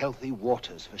are unhealthy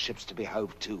waters for ships to be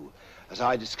hove to, as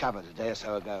I discovered a day or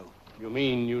so ago. You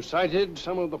mean you sighted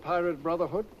some of the pirate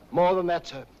brotherhood? More than that,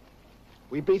 sir.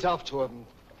 We beat off to them.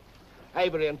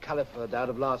 Avery and Culliford out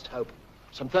of Last Hope,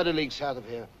 some 30 leagues south of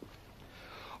here.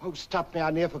 Oh, stop me,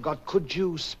 I near forgot. Could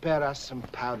you spare us some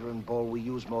powder and ball? We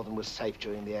used more than was safe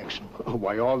during the action. Oh,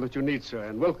 why, all that you need, sir,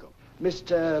 and welcome.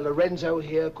 Mr. Lorenzo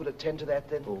here could attend to that,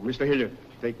 then? Oh, Mr. Hilliard,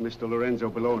 take Mr. Lorenzo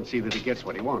below and see that he gets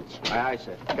what he wants. Aye, aye,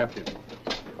 sir. Captain.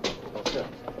 Oh, sir.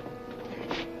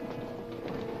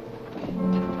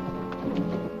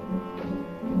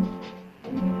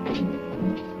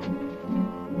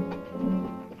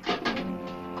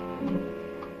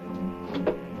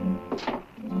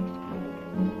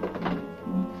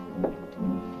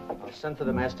 Send for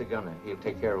the master gunner. He'll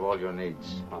take care of all your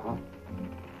needs. Uh-huh.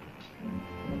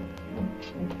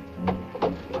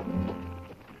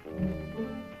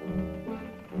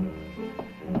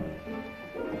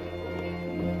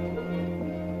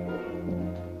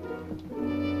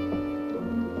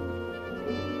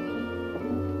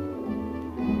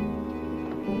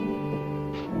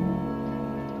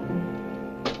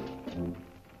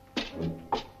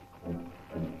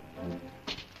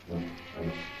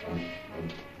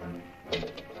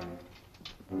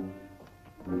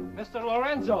 Mr.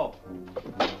 Lorenzo!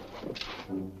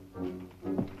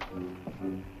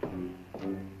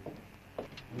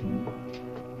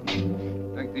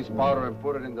 Take this powder and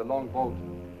put it in the long boat.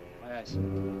 Aye, sir.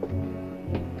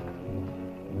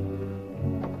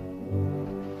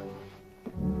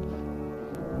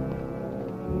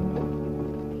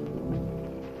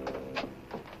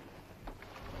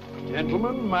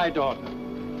 Gentlemen, my daughter,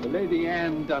 the Lady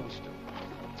Anne Dunstan.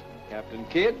 Captain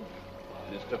Kidd,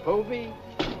 Mr. Povey,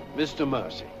 Mr.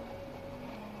 Mercy.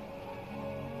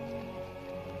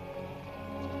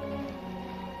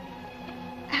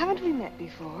 Haven't we met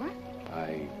before?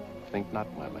 I think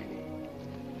not, my lady.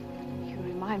 You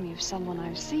remind me of someone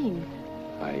I've seen.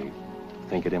 I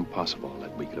think it impossible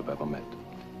that we could have ever met.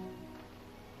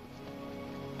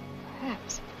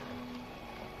 Perhaps.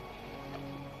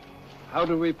 How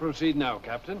do we proceed now,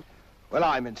 Captain? Well,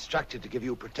 I'm instructed to give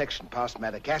you protection past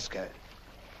Madagascar,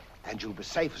 and you'll be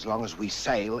safe as long as we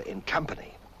sail in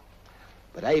company.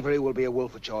 But Avery will be a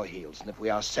wolf at your heels, and if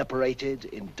we are separated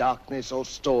in darkness or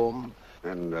storm...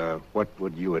 And what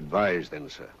would you advise then,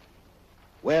 sir?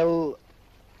 Well,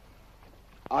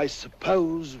 I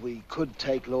suppose we could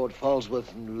take Lord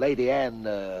Falsworth and Lady Anne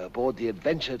aboard the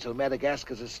Adventure till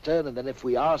Madagascar's astern, and then if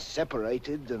we are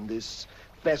separated and this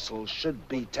vessel should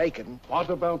be taken... What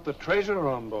about the treasure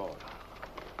on board?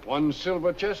 One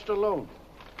silver chest alone.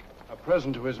 A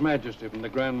present to His Majesty from the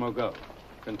Grand Mogul.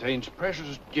 Contains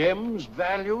precious gems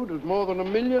valued at more than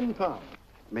 £1 million.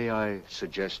 May I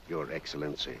suggest, Your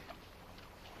Excellency?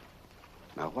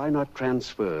 Now, why not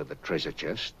transfer the treasure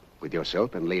chest with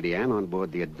yourself and Lady Anne on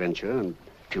board the Adventure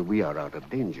until we are out of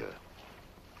danger?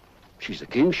 She's a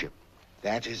kingship.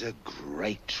 That is a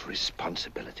great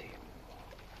responsibility.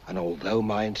 And although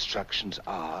my instructions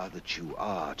are that you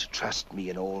are to trust me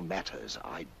in all matters,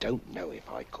 I don't know if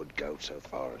I could go so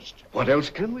far as to... What else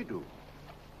can we do?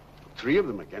 3 of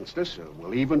them against us,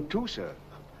 well, even 2, sir.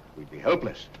 We'd be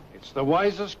helpless. It's the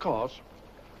wisest course.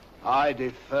 I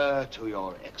defer to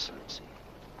Your Excellency.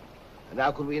 And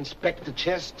now could we inspect the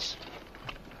chests?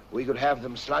 We could have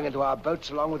them slung into our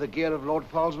boats along with the gear of Lord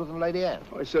Falsworth and Lady Anne.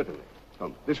 Why, certainly.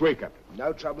 Come, this way, Captain.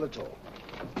 No trouble at all.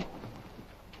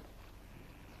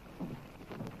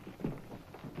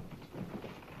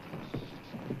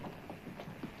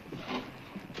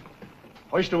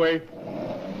 Hoist away.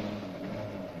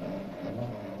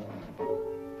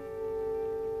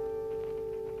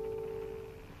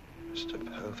 Mr.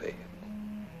 Povey.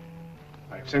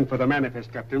 I've sent for the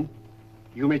manifest, Captain.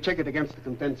 You may check it against the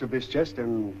contents of this chest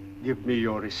and give me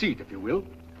your receipt, if you will.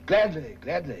 Gladly,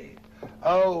 gladly.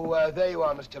 Oh, there you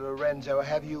are, Mr. Lorenzo.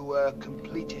 Have you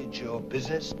completed your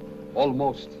business?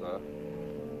 Almost, sir.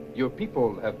 Your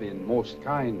people have been most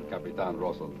kind, Capitan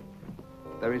Russell.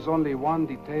 There is only one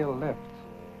detail left.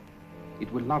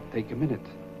 It will not take a minute.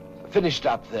 Finished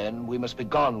up, then. We must be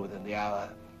gone within the hour.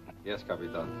 Yes,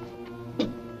 Capitan.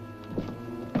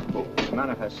 Oh,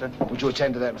 manifest, sir. Would you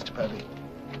attend to that, Mr. Povey?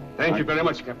 Thank you very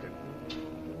much, Captain.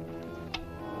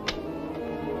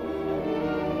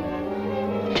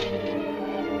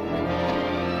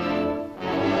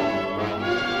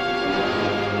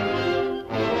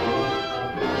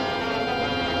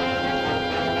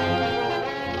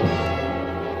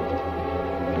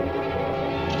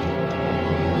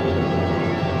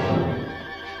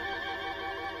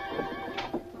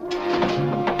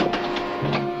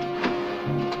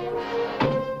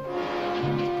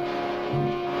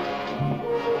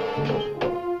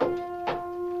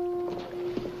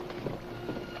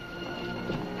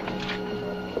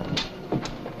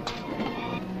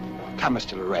 Come,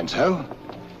 Mr. Lorenzo.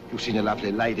 You've seen a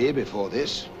lovely lady before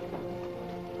this.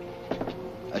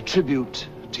 A tribute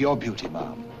to your beauty,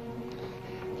 ma'am.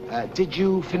 Did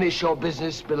you finish your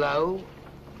business below?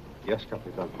 Yes,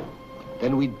 Capitan.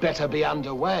 Then we'd better be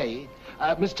underway.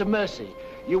 Mr. Mercy,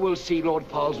 you will see Lord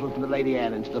Falsworth and the Lady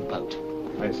Anne into the boat.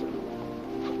 Aye, sir.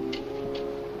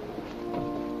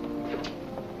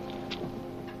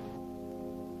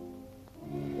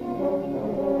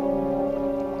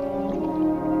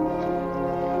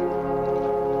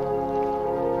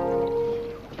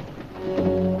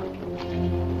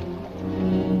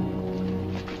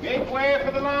 Make way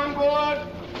for the longboard.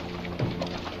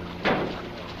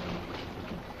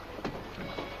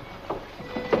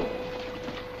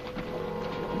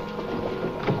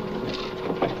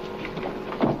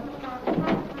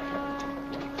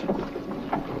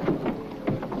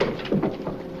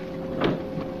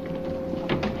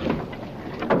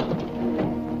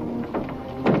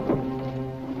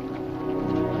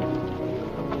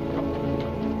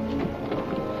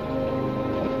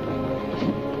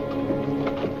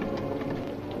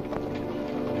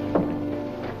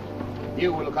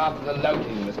 You will look after the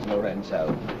loading, Mr.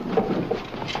 Lorenzo.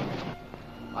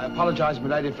 I apologize,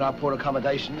 milady, for our poor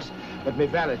accommodations, but my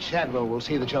valet Shadwell will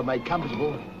see that you're made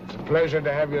comfortable. It's a pleasure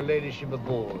to have your ladyship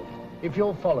aboard. If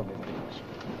you'll follow me, please.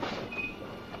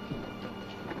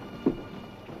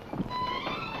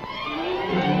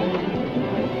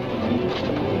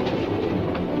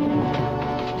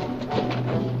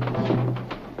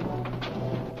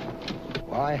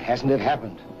 Why hasn't it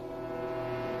happened?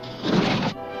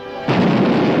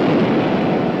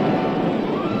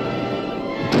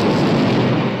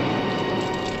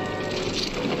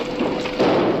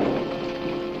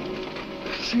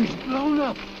 She's blown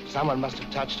up. Someone must have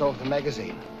touched off the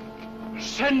magazine.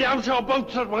 Send out your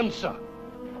boats at once, sir.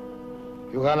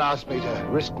 You can't ask me to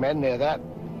risk men near that.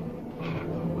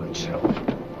 Myself.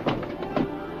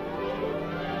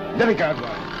 Let me go, boy.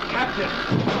 Captain!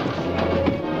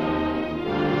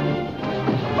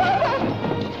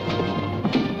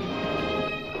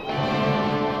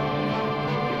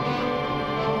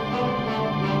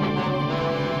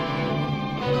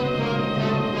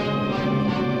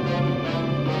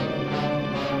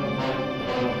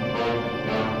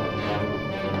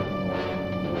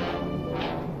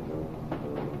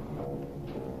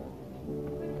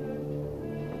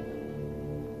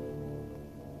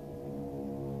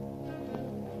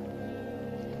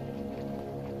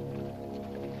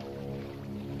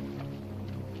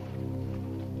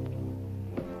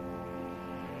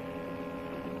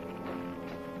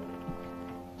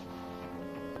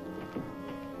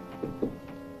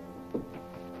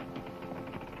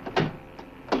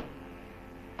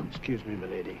 Excuse me,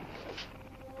 milady.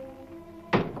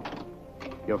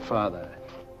 Your father.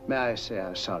 May I say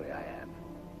how sorry I am?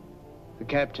 The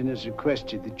captain has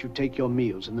requested that you take your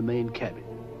meals in the main cabin.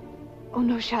 Oh,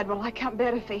 no, Shadwell, I can't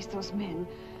bear to face those men.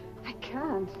 I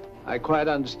can't. I quite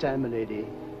understand, milady.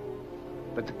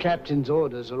 But the captain's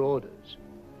orders are orders.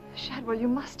 Shadwell, you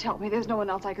must help me. There's no one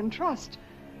else I can trust.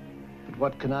 But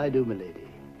what can I do, milady?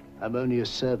 I'm only a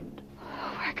servant.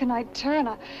 Where can I turn?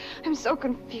 I'm so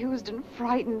confused and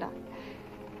frightened. I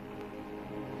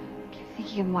keep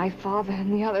thinking of my father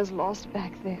and the others lost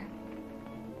back there.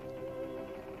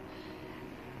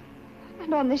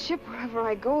 And on this ship, wherever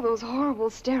I go, those horrible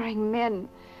staring men.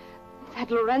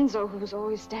 That Lorenzo who's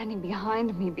always standing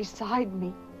behind me, beside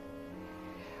me.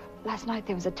 Last night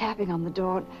there was a tapping on the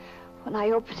door. And when I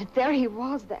opened it, there he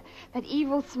was, that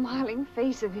evil smiling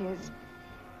face of his.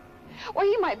 Well,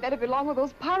 he might better belong with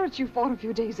those pirates you fought a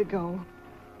few days ago.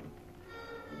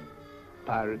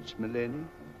 Pirates, milady?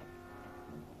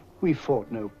 We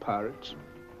fought no pirates.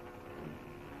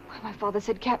 Why, my father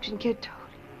said Captain Kidd told.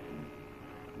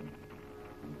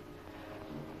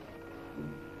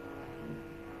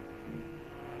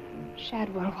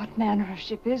 Shadwell, what manner of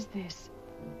ship is this?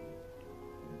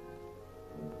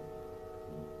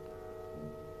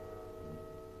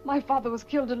 My father was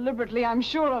killed deliberately, I'm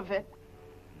sure of it.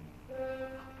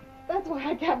 That's why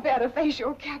I can't bear to face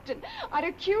your captain. I'd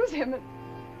accuse him and...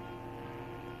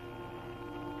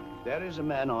 There is a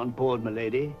man on board,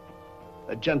 milady.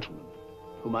 A gentleman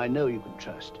whom I know you can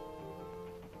trust.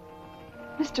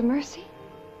 Mr. Mercy?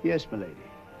 Yes, milady.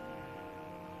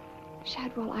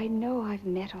 Shadwell, I know I've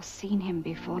met or seen him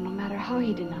before, no matter how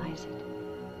he denies it.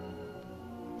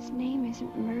 His name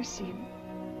isn't Mercy,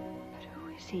 but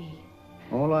who is he?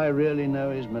 All I really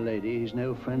know is, milady, he's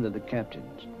no friend of the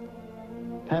captain's.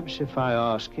 Perhaps if I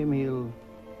ask him, he'll...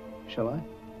 Shall I?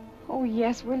 Oh,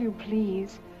 yes, will you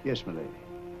please? Yes, milady.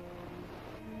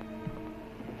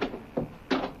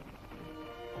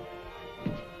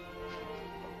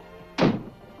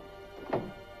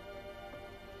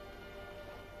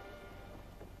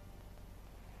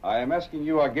 I am asking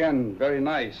you again, very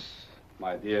nice,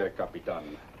 my dear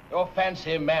Capitan. Your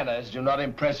fancy manners do not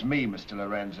impress me, Mr.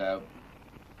 Lorenzo.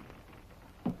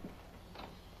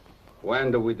 When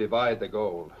do we divide the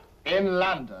gold? In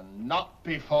London, not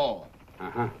before.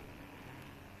 Uh-huh.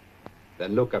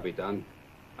 Then look, Capitan,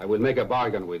 I will make a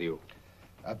bargain with you.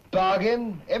 A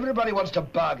bargain? Everybody wants to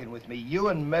bargain with me. You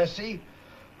and Mercy.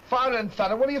 Fire and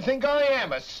thunder, what do you think I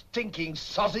am? A stinking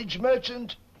sausage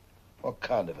merchant? What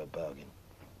kind of a bargain?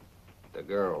 The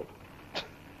girl.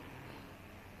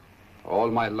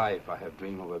 All my life I have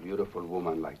dreamed of a beautiful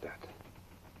woman like that.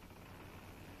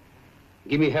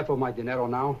 Give me half of my dinero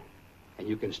now, and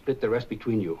you can split the rest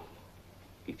between you,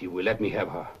 if you will let me have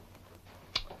her.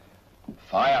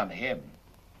 Fie on him.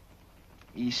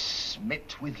 He's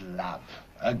smit with love.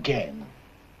 Again.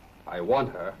 I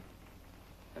want her,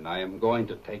 and I am going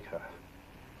to take her.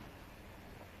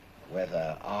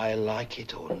 Whether I like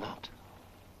it or not.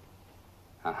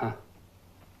 Uh-huh.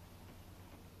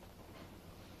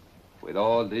 With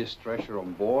all this treasure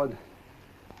on board,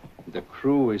 the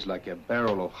crew is like a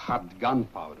barrel of hot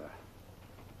gunpowder.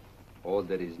 All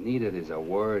that is needed is a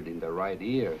word in the right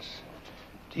ears.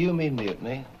 Do you mean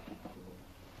mutiny?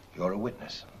 You're a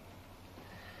witness.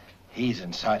 He's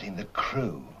inciting the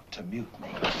crew to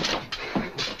mutiny.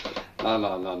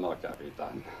 No,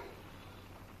 Capitan.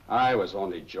 I was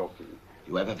only joking.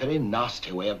 You have a very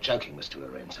nasty way of joking, Mr.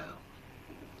 Lorenzo.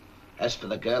 As for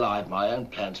the girl, I have my own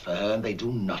plans for her, and they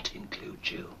do not include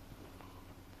you.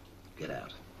 Get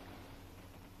out.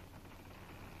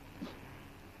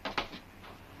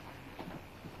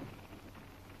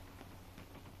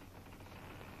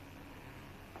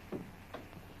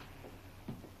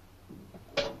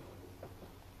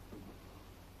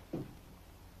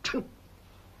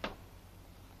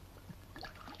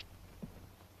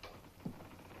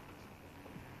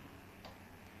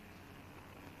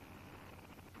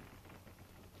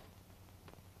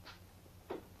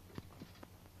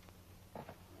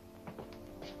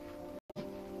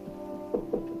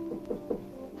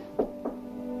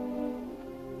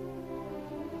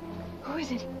 Who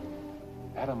is it?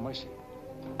 Adam Mercy.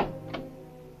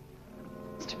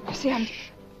 Mr. Mercy, I'm...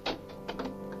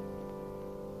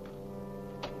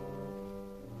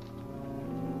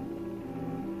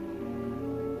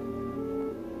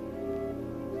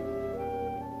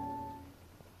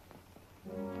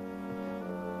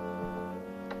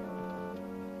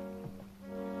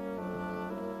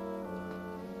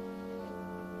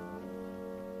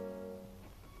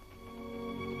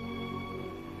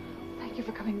 Thank you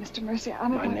for coming, Mr. Mercy.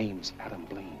 My name's Adam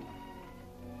Blaine.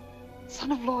 Son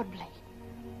of Lord Blaine.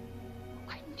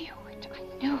 I knew it.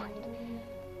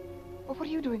 But what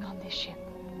are you doing on this ship?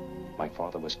 My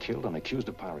father was killed and accused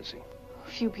of piracy.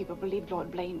 Few people believed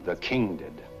Lord Blaine. The king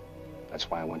did. That's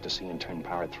why I went to sea and turned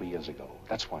pirate 3 years ago.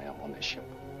 That's why I'm on this ship.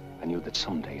 I knew that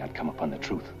someday I'd come upon the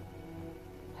truth.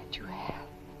 And you have.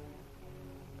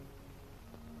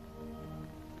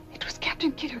 It was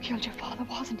Captain Kidd who killed your father,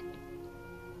 wasn't it?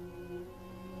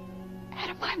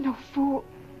 Adam, I'm no fool.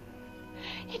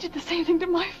 He did the same thing to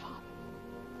my father.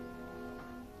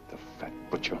 The fat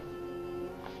butcher.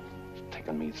 It's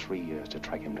taken me 3 years to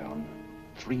track him down.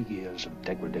 3 years of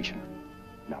degradation.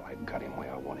 Now I've got him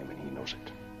where I want him, and he knows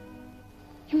it.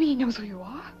 You mean he knows who you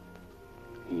are?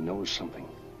 He knows something.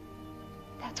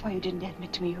 That's why you didn't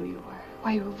admit to me who you were.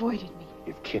 Why you avoided me.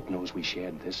 If Kit knows we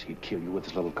shared this, he'd kill you with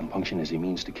as little compunction as he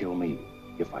means to kill me,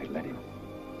 if I let him.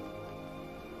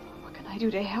 What can I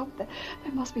do to help? There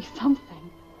must be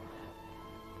something.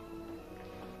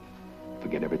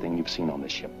 Forget everything you've seen on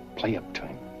this ship. Play up to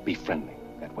him. Be friendly.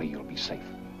 That way you'll be safe.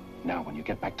 Now, when you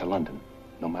get back to London,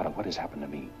 no matter what has happened to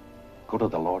me, go to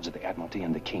the Lords of the Admiralty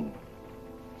and the King.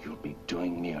 You'll be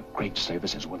doing me a great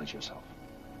service as well as yourself.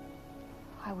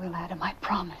 I will, Adam, I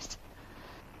promise.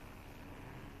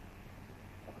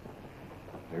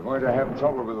 You're going to have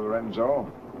trouble with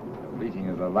Lorenzo. The bleating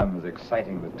of the lamb is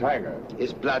exciting the tiger.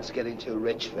 His blood's getting too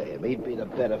rich for him. He'd be the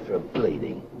better for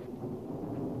bleeding.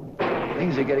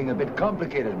 Things are getting a bit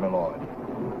complicated, my lord.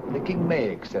 The king may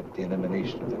accept the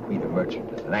elimination of the Queen of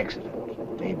Merchant as an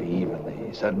accident. Maybe even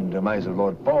the sudden demise of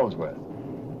Lord Falsworth.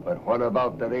 But what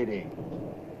about the lady?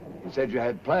 You said you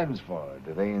had plans for her.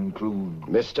 Do they include...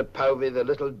 Mr. Povey, the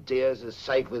little dear's as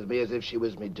safe with me as if she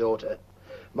was me daughter.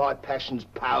 My passion's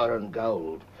power and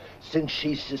gold. Since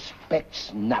she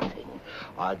suspects nothing,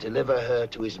 I'll deliver her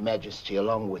to His Majesty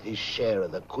along with his share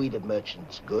of the Queen of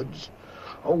Merchant's goods.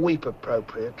 I'll weep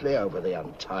appropriately over the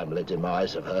untimely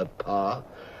demise of her pa,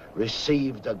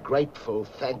 receive the grateful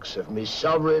thanks of me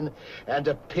sovereign, and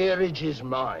a peerage is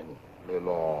mine. My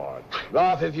lord.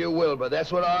 Laugh if you will, but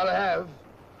that's what I'll have.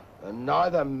 And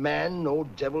neither man nor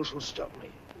devil shall stop me.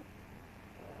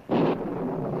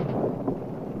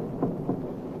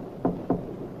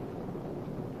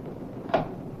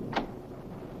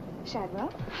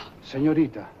 Shadwell.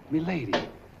 Senorita, milady,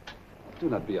 do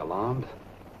not be alarmed.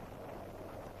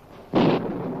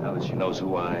 Now that she knows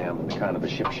who I am, the kind of a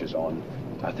ship she's on,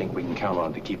 I think we can count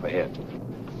on her to keep ahead.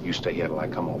 You stay here till I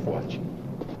come off watch.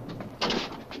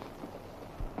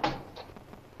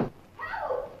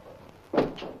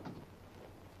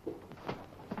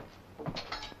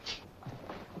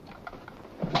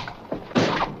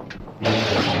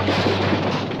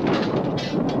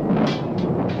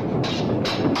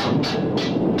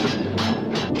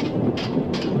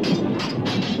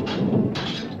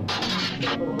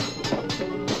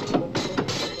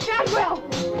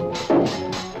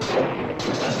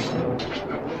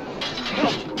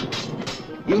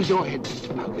 Use your head,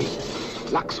 Mr.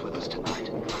 Pokey. Luck's with us tonight.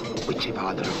 Which of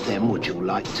either of them would you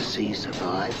like to see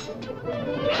survive?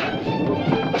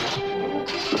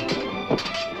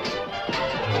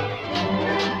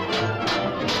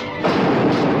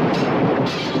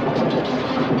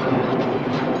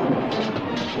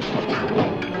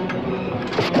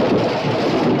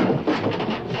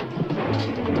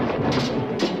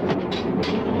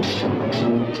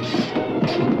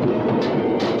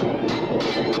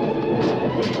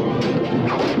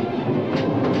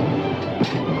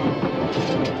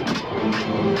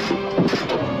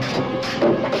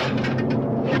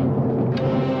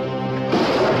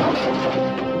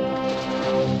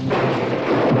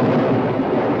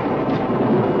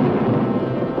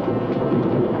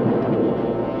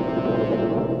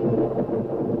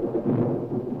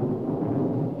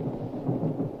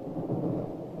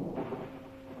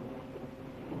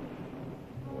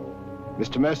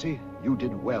 Mr. Mercy, you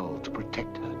did well to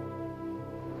protect her.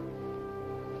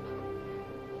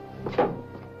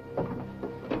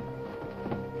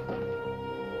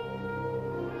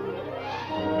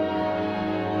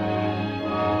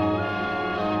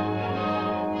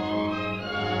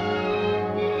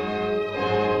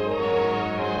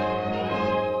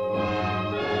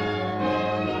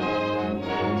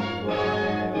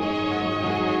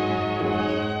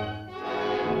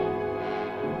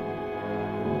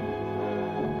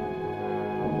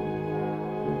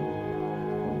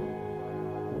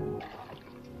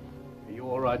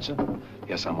 Sir?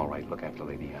 Yes, I'm all right. Look after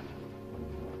Lady Anne.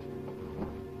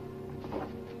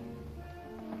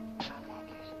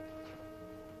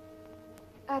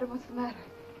 Adam, what's the matter?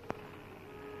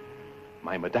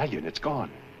 My medallion, it's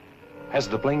gone. Has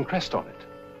the Blaine crest on it.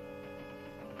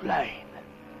 Blaine.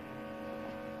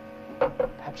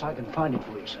 Perhaps I can find it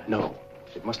for you, sir. No.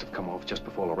 It must have come off just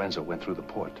before Lorenzo went through the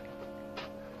port.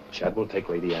 Shadwell, take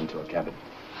Lady Anne to her cabin.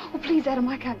 Oh, please, Adam,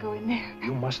 I can't go in there.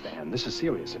 You must, Anne. This is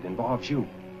serious. It involves you.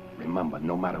 Remember,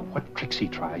 no matter what tricks he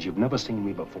tries, you've never seen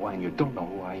me before, and you don't know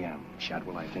who I am.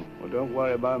 Shadwell, I think. Well, don't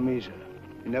worry about me, sir.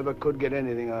 He never could get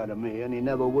anything out of me, and he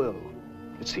never will.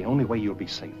 It's the only way you'll be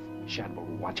safe. Shadwell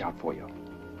will watch out for you.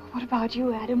 What about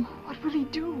you, Adam? What will he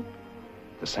do?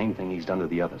 The same thing he's done to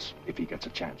the others, if he gets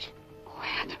a chance. Oh,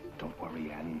 Adam. Don't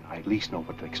worry, Anne. I at least know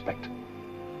what to expect.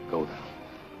 Go then.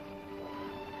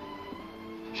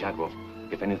 Shadwell,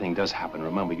 if anything does happen,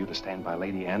 remember you to stand by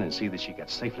Lady Anne and see that she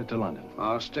gets safely to London.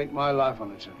 I'll stake my life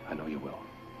on it, sir. I know you will.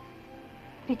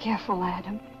 Be careful,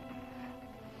 Adam.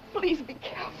 Please be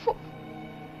careful.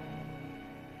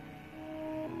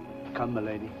 Come, my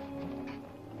lady.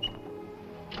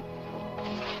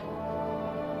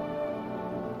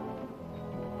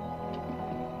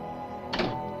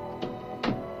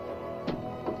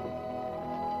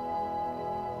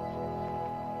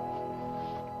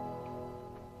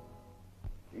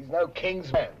 He's no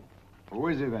king's man. Who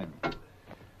is he then?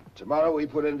 Tomorrow we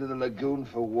put into the lagoon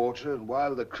for water, and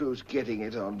while the crew's getting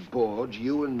it on board,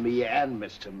 you and me and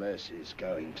Mr. Mercy's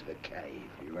going to the cave.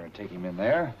 You're going to take him in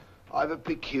there? I've a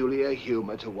peculiar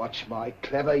humor to watch my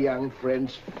clever young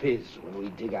friends fizz when we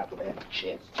dig up their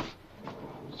chests.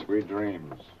 Sweet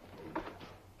dreams.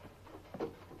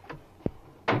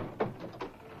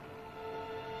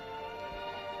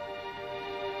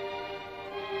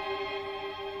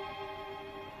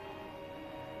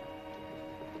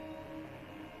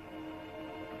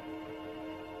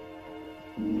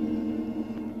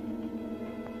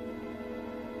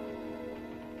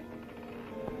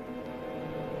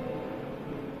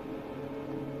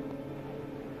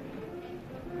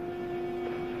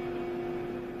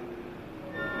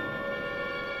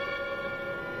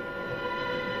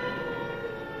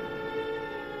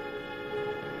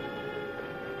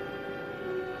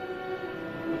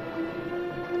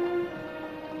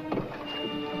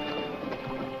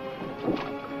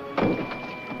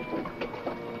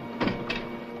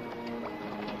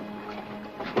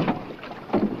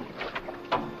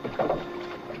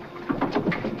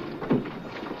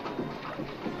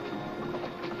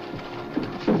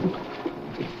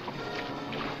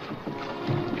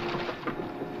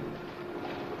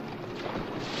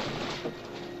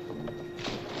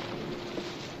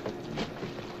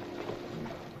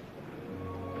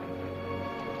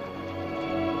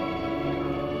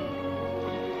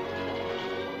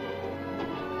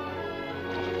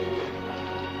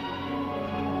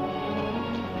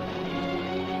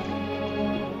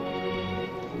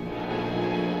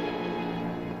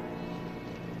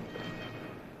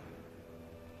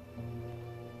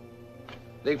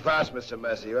 Think fast, Mr.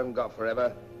 Mercer. You haven't got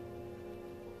forever.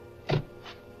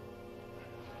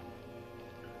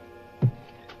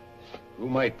 Who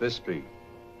might this be?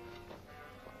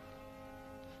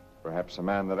 Perhaps a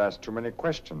man that asked too many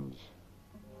questions.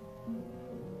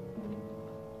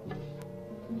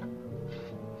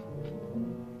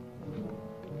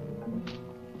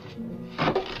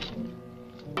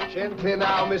 Gently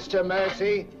now, Mr.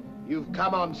 Mercy. You've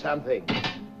come on something.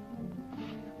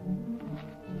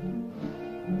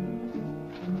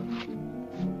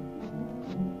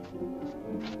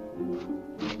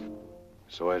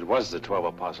 So it was the 12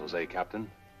 apostles, eh, Captain?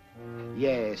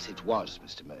 Yes, it was,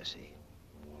 Mr. Mercy.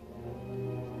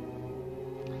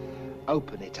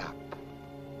 Open it up.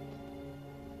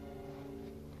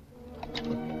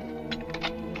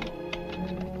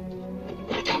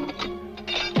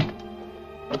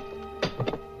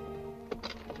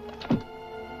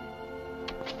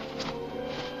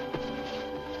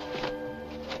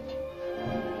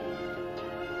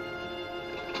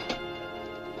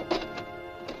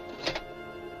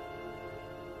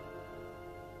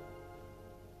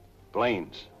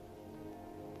 Blaine's.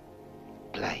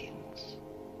 Blaine's.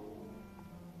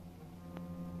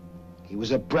 He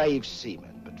was a brave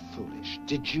seaman, but foolish.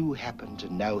 Did you happen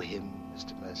to know him,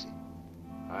 Mr. Mercy?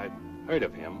 I'd heard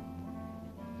of him.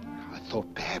 I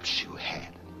thought perhaps you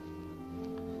had.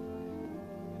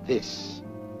 This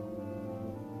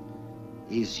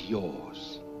is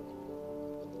yours,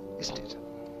 isn't it?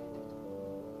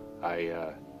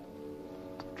 I,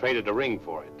 traded a ring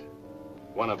for it.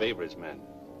 One of Avery's men.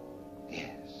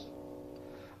 Yes.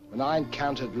 When I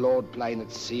encountered Lord Blaine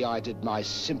at sea, I did my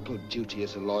simple duty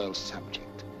as a loyal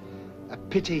subject. A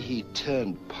pity he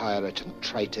turned pirate and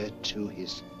traitor to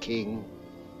his king.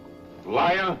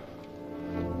 Liar!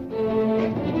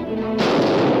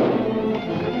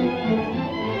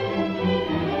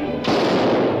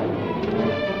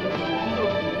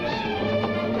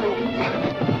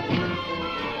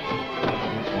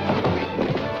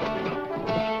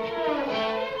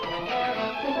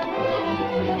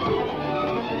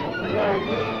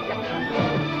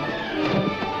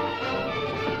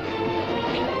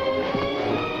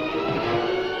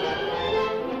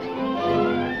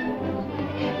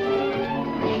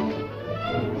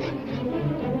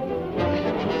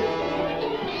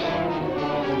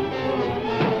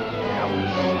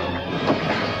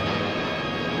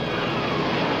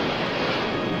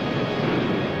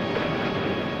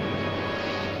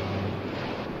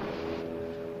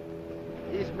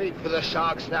 For the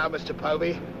sharks now, Mr.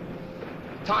 Povey.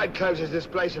 Tide closes this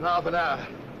place in half an hour.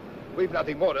 We've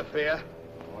nothing more to fear.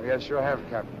 Oh, yes, you have,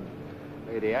 Captain.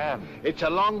 Lady Anne. It's a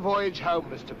long voyage home,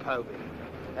 Mr. Povey,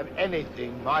 and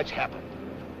anything might happen.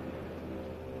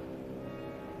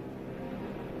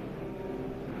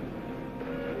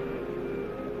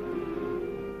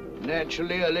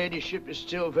 Naturally, her ladyship is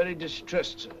still very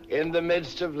distressed, sir. In the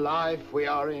midst of life, we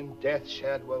are in death,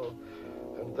 Shadwell.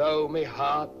 And though my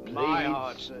heart bleeds... My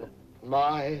heart, sir.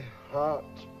 My heart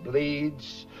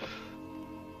bleeds.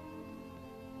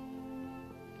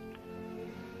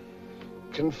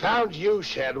 Confound you,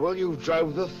 Shadwell. You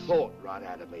drove the thought right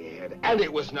out of me head. And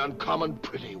it was an uncommon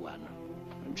pretty one.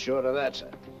 I'm sure of that,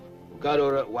 sir. Go to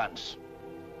her at once.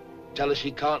 Tell her she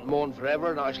can't mourn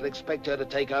forever, and I shall expect her to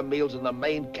take her meals in the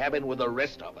main cabin with the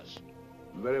rest of us.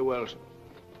 Very well, sir.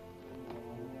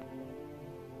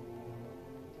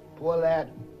 Poor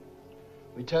lad.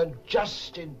 We turned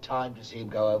just in time to see him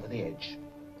go over the edge.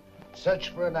 Searched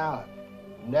for an hour.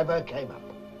 Never came up.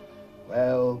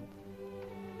 Well,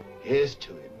 here's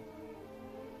to him.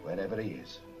 Wherever he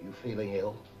is. You feeling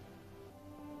ill?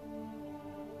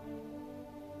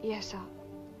 Yes,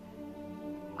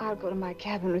 I'll go to my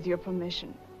cabin with your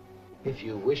permission. If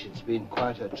you wish, it's been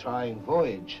quite a trying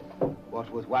voyage. What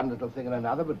with one little thing and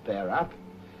another, but bear up.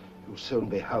 You'll soon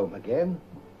be home again.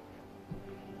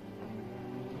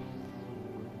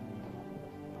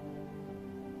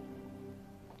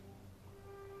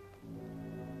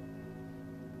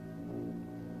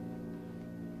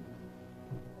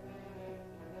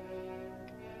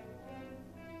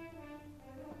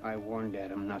 I warned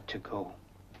Adam not to go.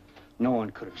 No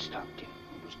one could have stopped him.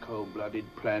 It was cold-blooded,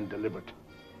 planned, deliberate.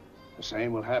 The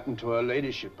same will happen to her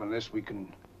ladyship unless we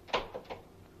can...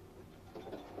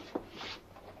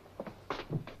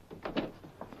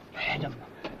 Adam.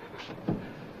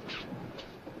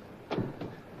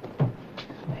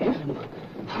 Adam,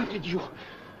 how did you...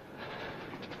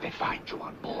 They find you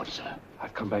on board, sir?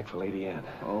 I've come back for Lady Anne.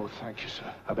 Oh, thank you,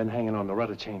 sir. I've been hanging on the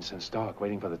rudder chain since dark,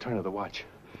 waiting for the turn of the watch.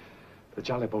 The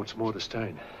jolly boat's moored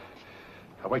astern.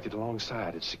 I waited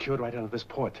alongside. It's secured right under this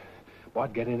port.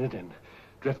 Bart, get in it and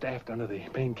Drift aft under the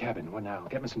main cabin. Well, now,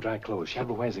 get me some dry clothes.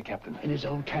 Shadwell, where's the captain? In his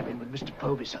own cabin with Mr.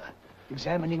 Povey, sir.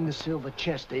 Examining the silver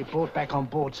chest they brought back on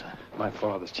board, sir. My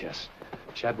father's chest.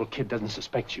 Shadwell Kid doesn't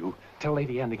suspect you. Tell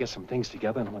Lady Anne to get some things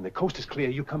together, and when the coast is clear,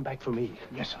 you come back for me.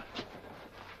 Yes, sir.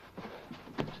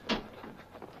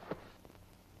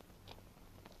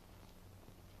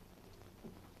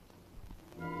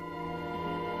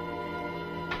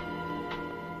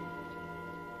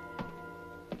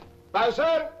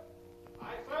 Bosun!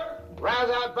 Aye, sir? Rouse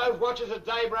out both watches at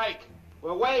daybreak.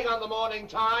 We're weighing on the morning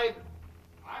tide.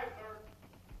 Aye, sir.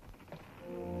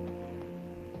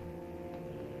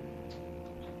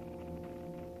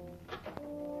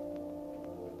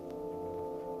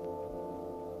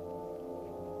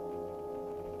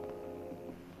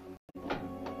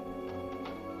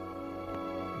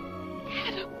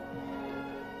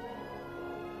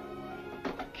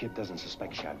 Kid doesn't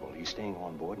suspect Shadwell. He's staying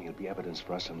on board, and he'll be evidence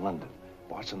for us in London.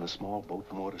 Boss in the small boat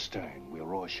from to stern. We'll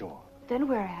row ashore. Then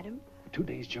where, Adam? 2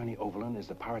 days' journey overland is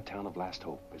the pirate town of Last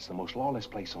Hope. It's the most lawless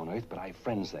place on earth, but I have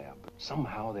friends there. But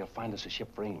somehow they'll find us a ship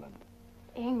for England.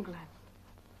 England.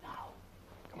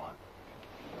 Come on.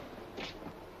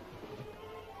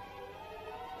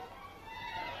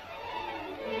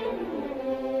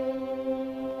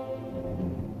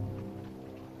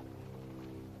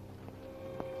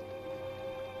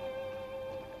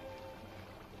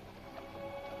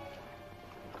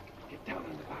 Get down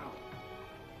in the bow.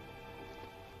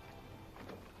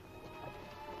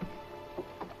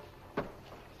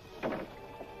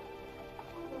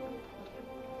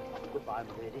 Goodbye,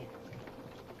 my lady.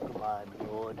 Goodbye, my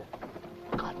lord.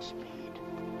 Godspeed.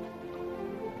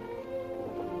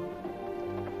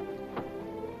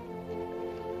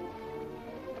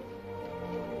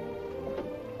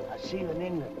 I'll see you in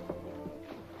England.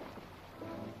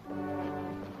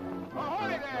 Ahoy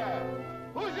there!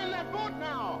 Who's in that boat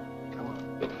now? Come on!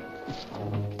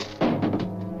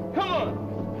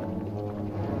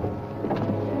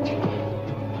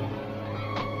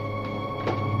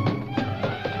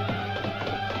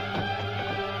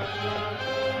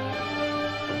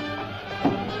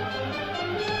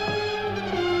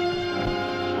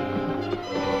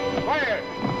 Fire!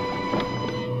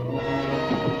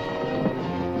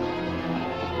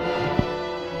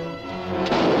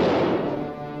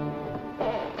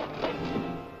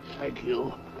 Thank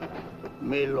you,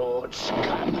 my lord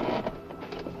scum.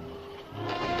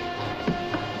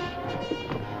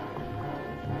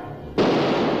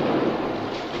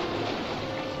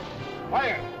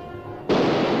 Fire!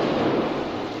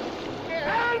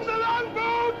 And the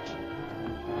longboat!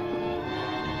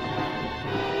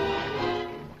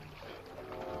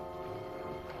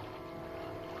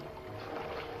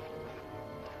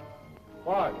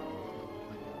 Fire!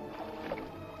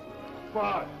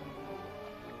 Fire!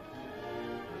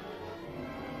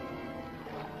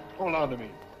 Hold on to me.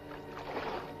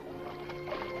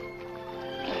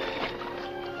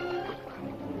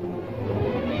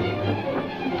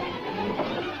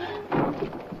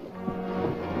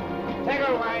 Take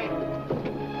her away.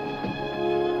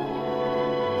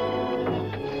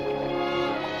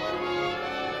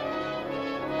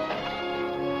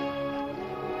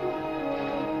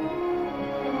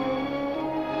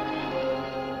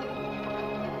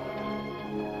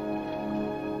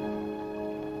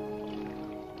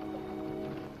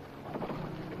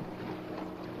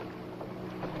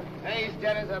 He's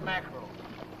dead as a mackerel.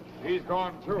 He's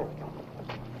gone, too.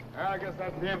 I guess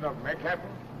that's the end of him, eh, Captain?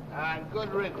 And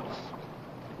good riddance.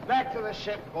 Back to the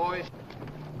ship, boys.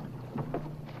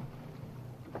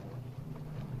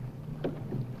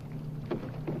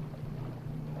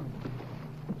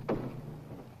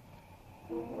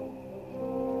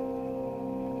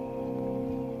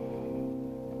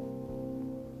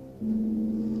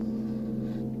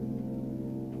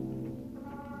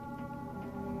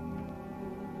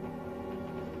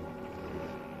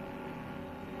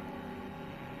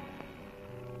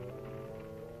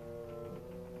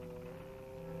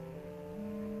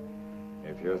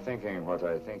 If you're thinking what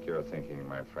I think you're thinking,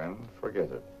 my friend,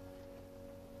 forget it.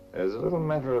 There's a little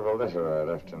matter of a letter I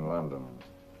left in London.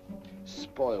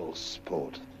 Spoil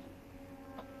sport.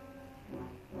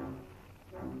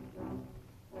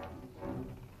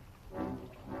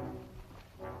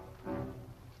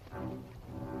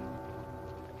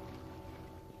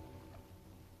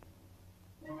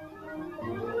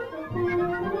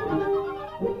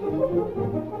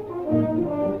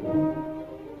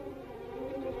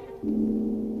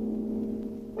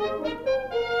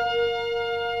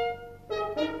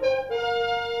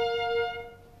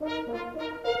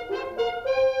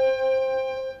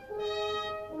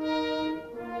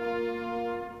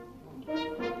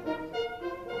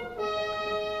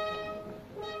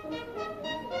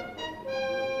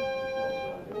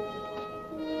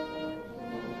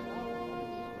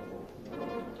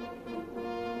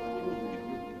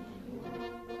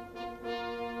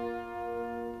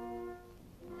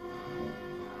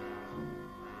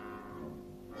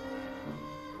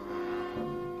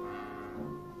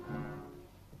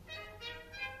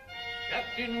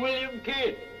 Captain William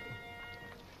Kidd.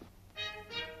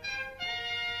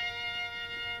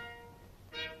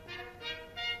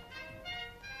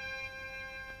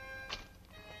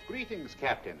 Greetings,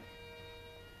 Captain.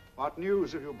 What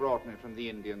news have you brought me from the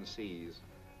Indian seas?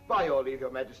 By your leave,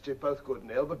 Your Majesty, both good and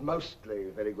ill, but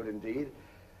mostly very good indeed.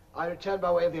 I returned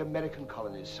by way of the American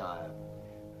colonies, sire.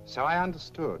 So I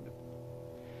understood.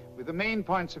 With the main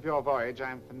points of your voyage,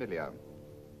 I am familiar.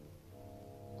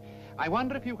 I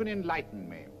wonder if you can enlighten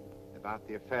me about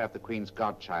the affair of the Queen's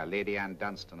godchild, Lady Anne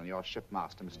Dunstan, and your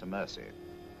shipmaster, Mr. Mercy.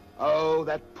 Oh,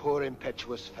 that poor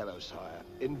impetuous fellow, sire.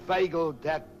 Inveigled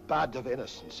that bud of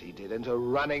innocence he did into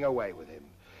running away with him.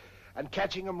 And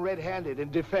catching him red-handed in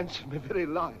defense of my very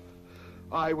life.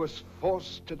 I was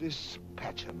forced to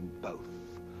dispatch them both.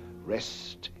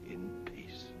 Rest in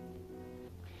peace.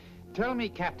 Tell me,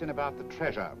 Captain, about the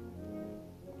treasure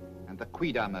and the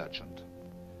Quida merchant.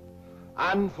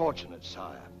 Unfortunate,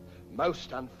 sire.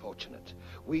 Most unfortunate.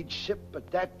 We'd ship but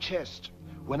that chest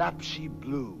when up she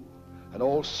blew, and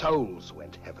all souls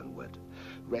went heavenward.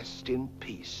 Rest in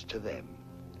peace to them.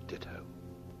 Ditto.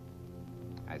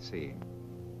 I see.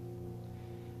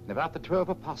 And about the 12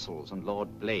 apostles and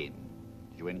Lord Blaine,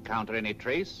 did you encounter any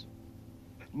trace?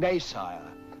 Nay,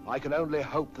 sire. I can only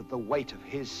hope that the weight of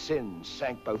his sins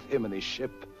sank both him and his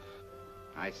ship.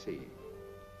 I see.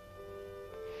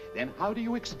 Then how do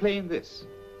you explain this?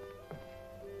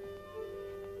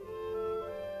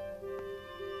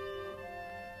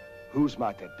 Whose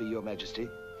might that be, Your Majesty?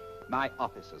 My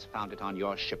officers found it on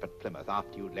your ship at Plymouth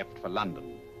after you left for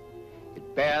London.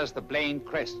 It bears the Blaine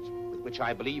crest, with which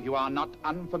I believe you are not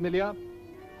unfamiliar.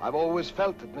 I've always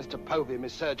felt that Mr. Povey, my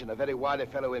surgeon, a very wily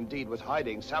fellow indeed, was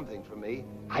hiding something from me.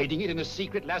 Hiding it in a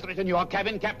secret lazaret in your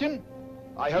cabin, Captain?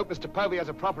 I hope Mr. Povey has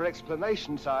a proper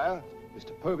explanation, sire.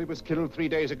 Mr. Povey was killed 3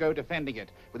 days ago defending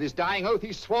it. With his dying oath,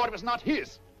 he swore it was not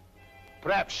his.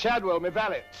 Perhaps Shadwell, my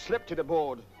valet, slipped it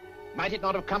aboard. Might it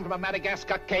not have come from a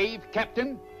Madagascar cave,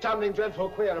 Captain? Something dreadful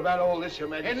queer about all this, Your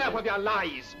Majesty. Enough of your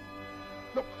lies.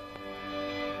 Look.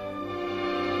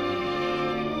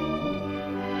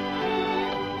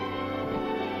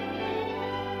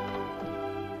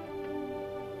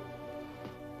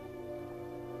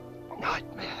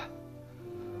 Nightmare.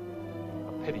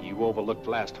 A pity you overlooked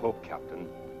last hope, Captain.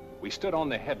 We stood on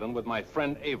the headland with my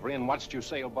friend Avery and watched you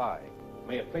sail by.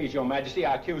 May it please your Majesty,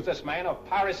 I accuse this man of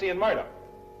piracy and murder.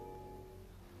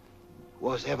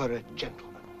 Was ever a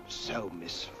gentleman so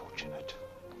misfortunate?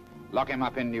 Lock him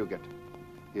up in Newgate.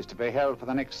 He is to be held for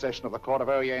the next session of the Court of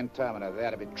Oyer in Termina, there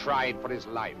to be tried for his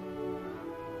life.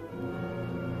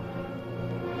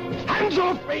 Hands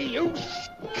off me, you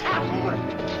scoundrel!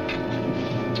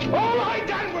 All I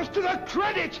done was to the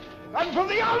credit and for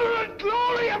the honor and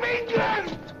glory of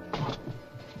England!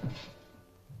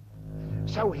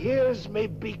 So here's me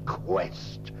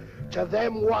bequest to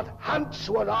them what hunts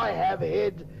what I have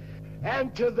hid,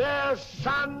 and to their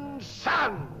sons'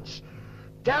 sons,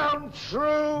 down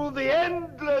through the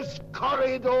endless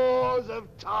corridors of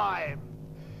time.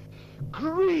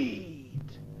 Greed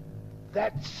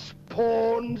that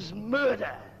spawns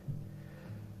murder.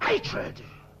 Hatred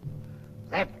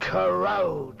that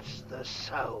corrodes the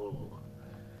soul.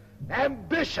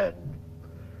 Ambition,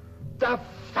 the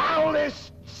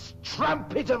foulest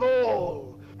strumpet of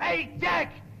all. Hey,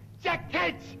 Jack! Jack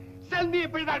Ketch! Sell me a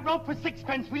bit of that rope for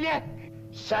 6p, will you?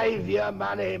 Save your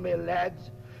money, my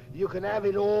lads. You can have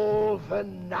it all for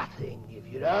nothing if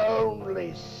you'd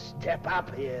only step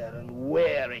up here and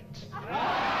wear it.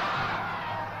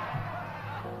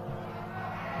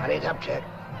 Hurry it up, Jack.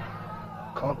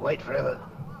 Can't wait forever.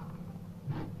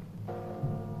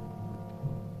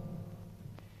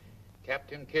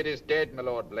 Captain Kidd is dead, my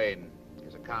Lord Blaine.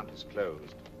 His account is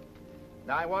closed.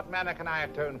 Now, in what manner can I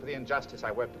atone for the injustice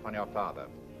I worked upon your father?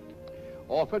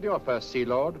 Orford, your first Sea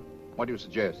Lord, what do you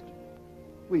suggest?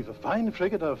 We've a fine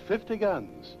frigate of 50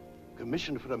 guns,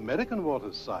 commissioned for American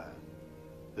waters, sire,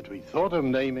 that we thought of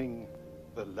naming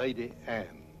the Lady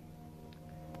Anne.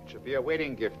 It should be a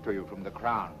wedding gift to you from the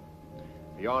Crown,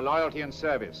 for your loyalty and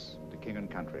service to king and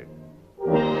country.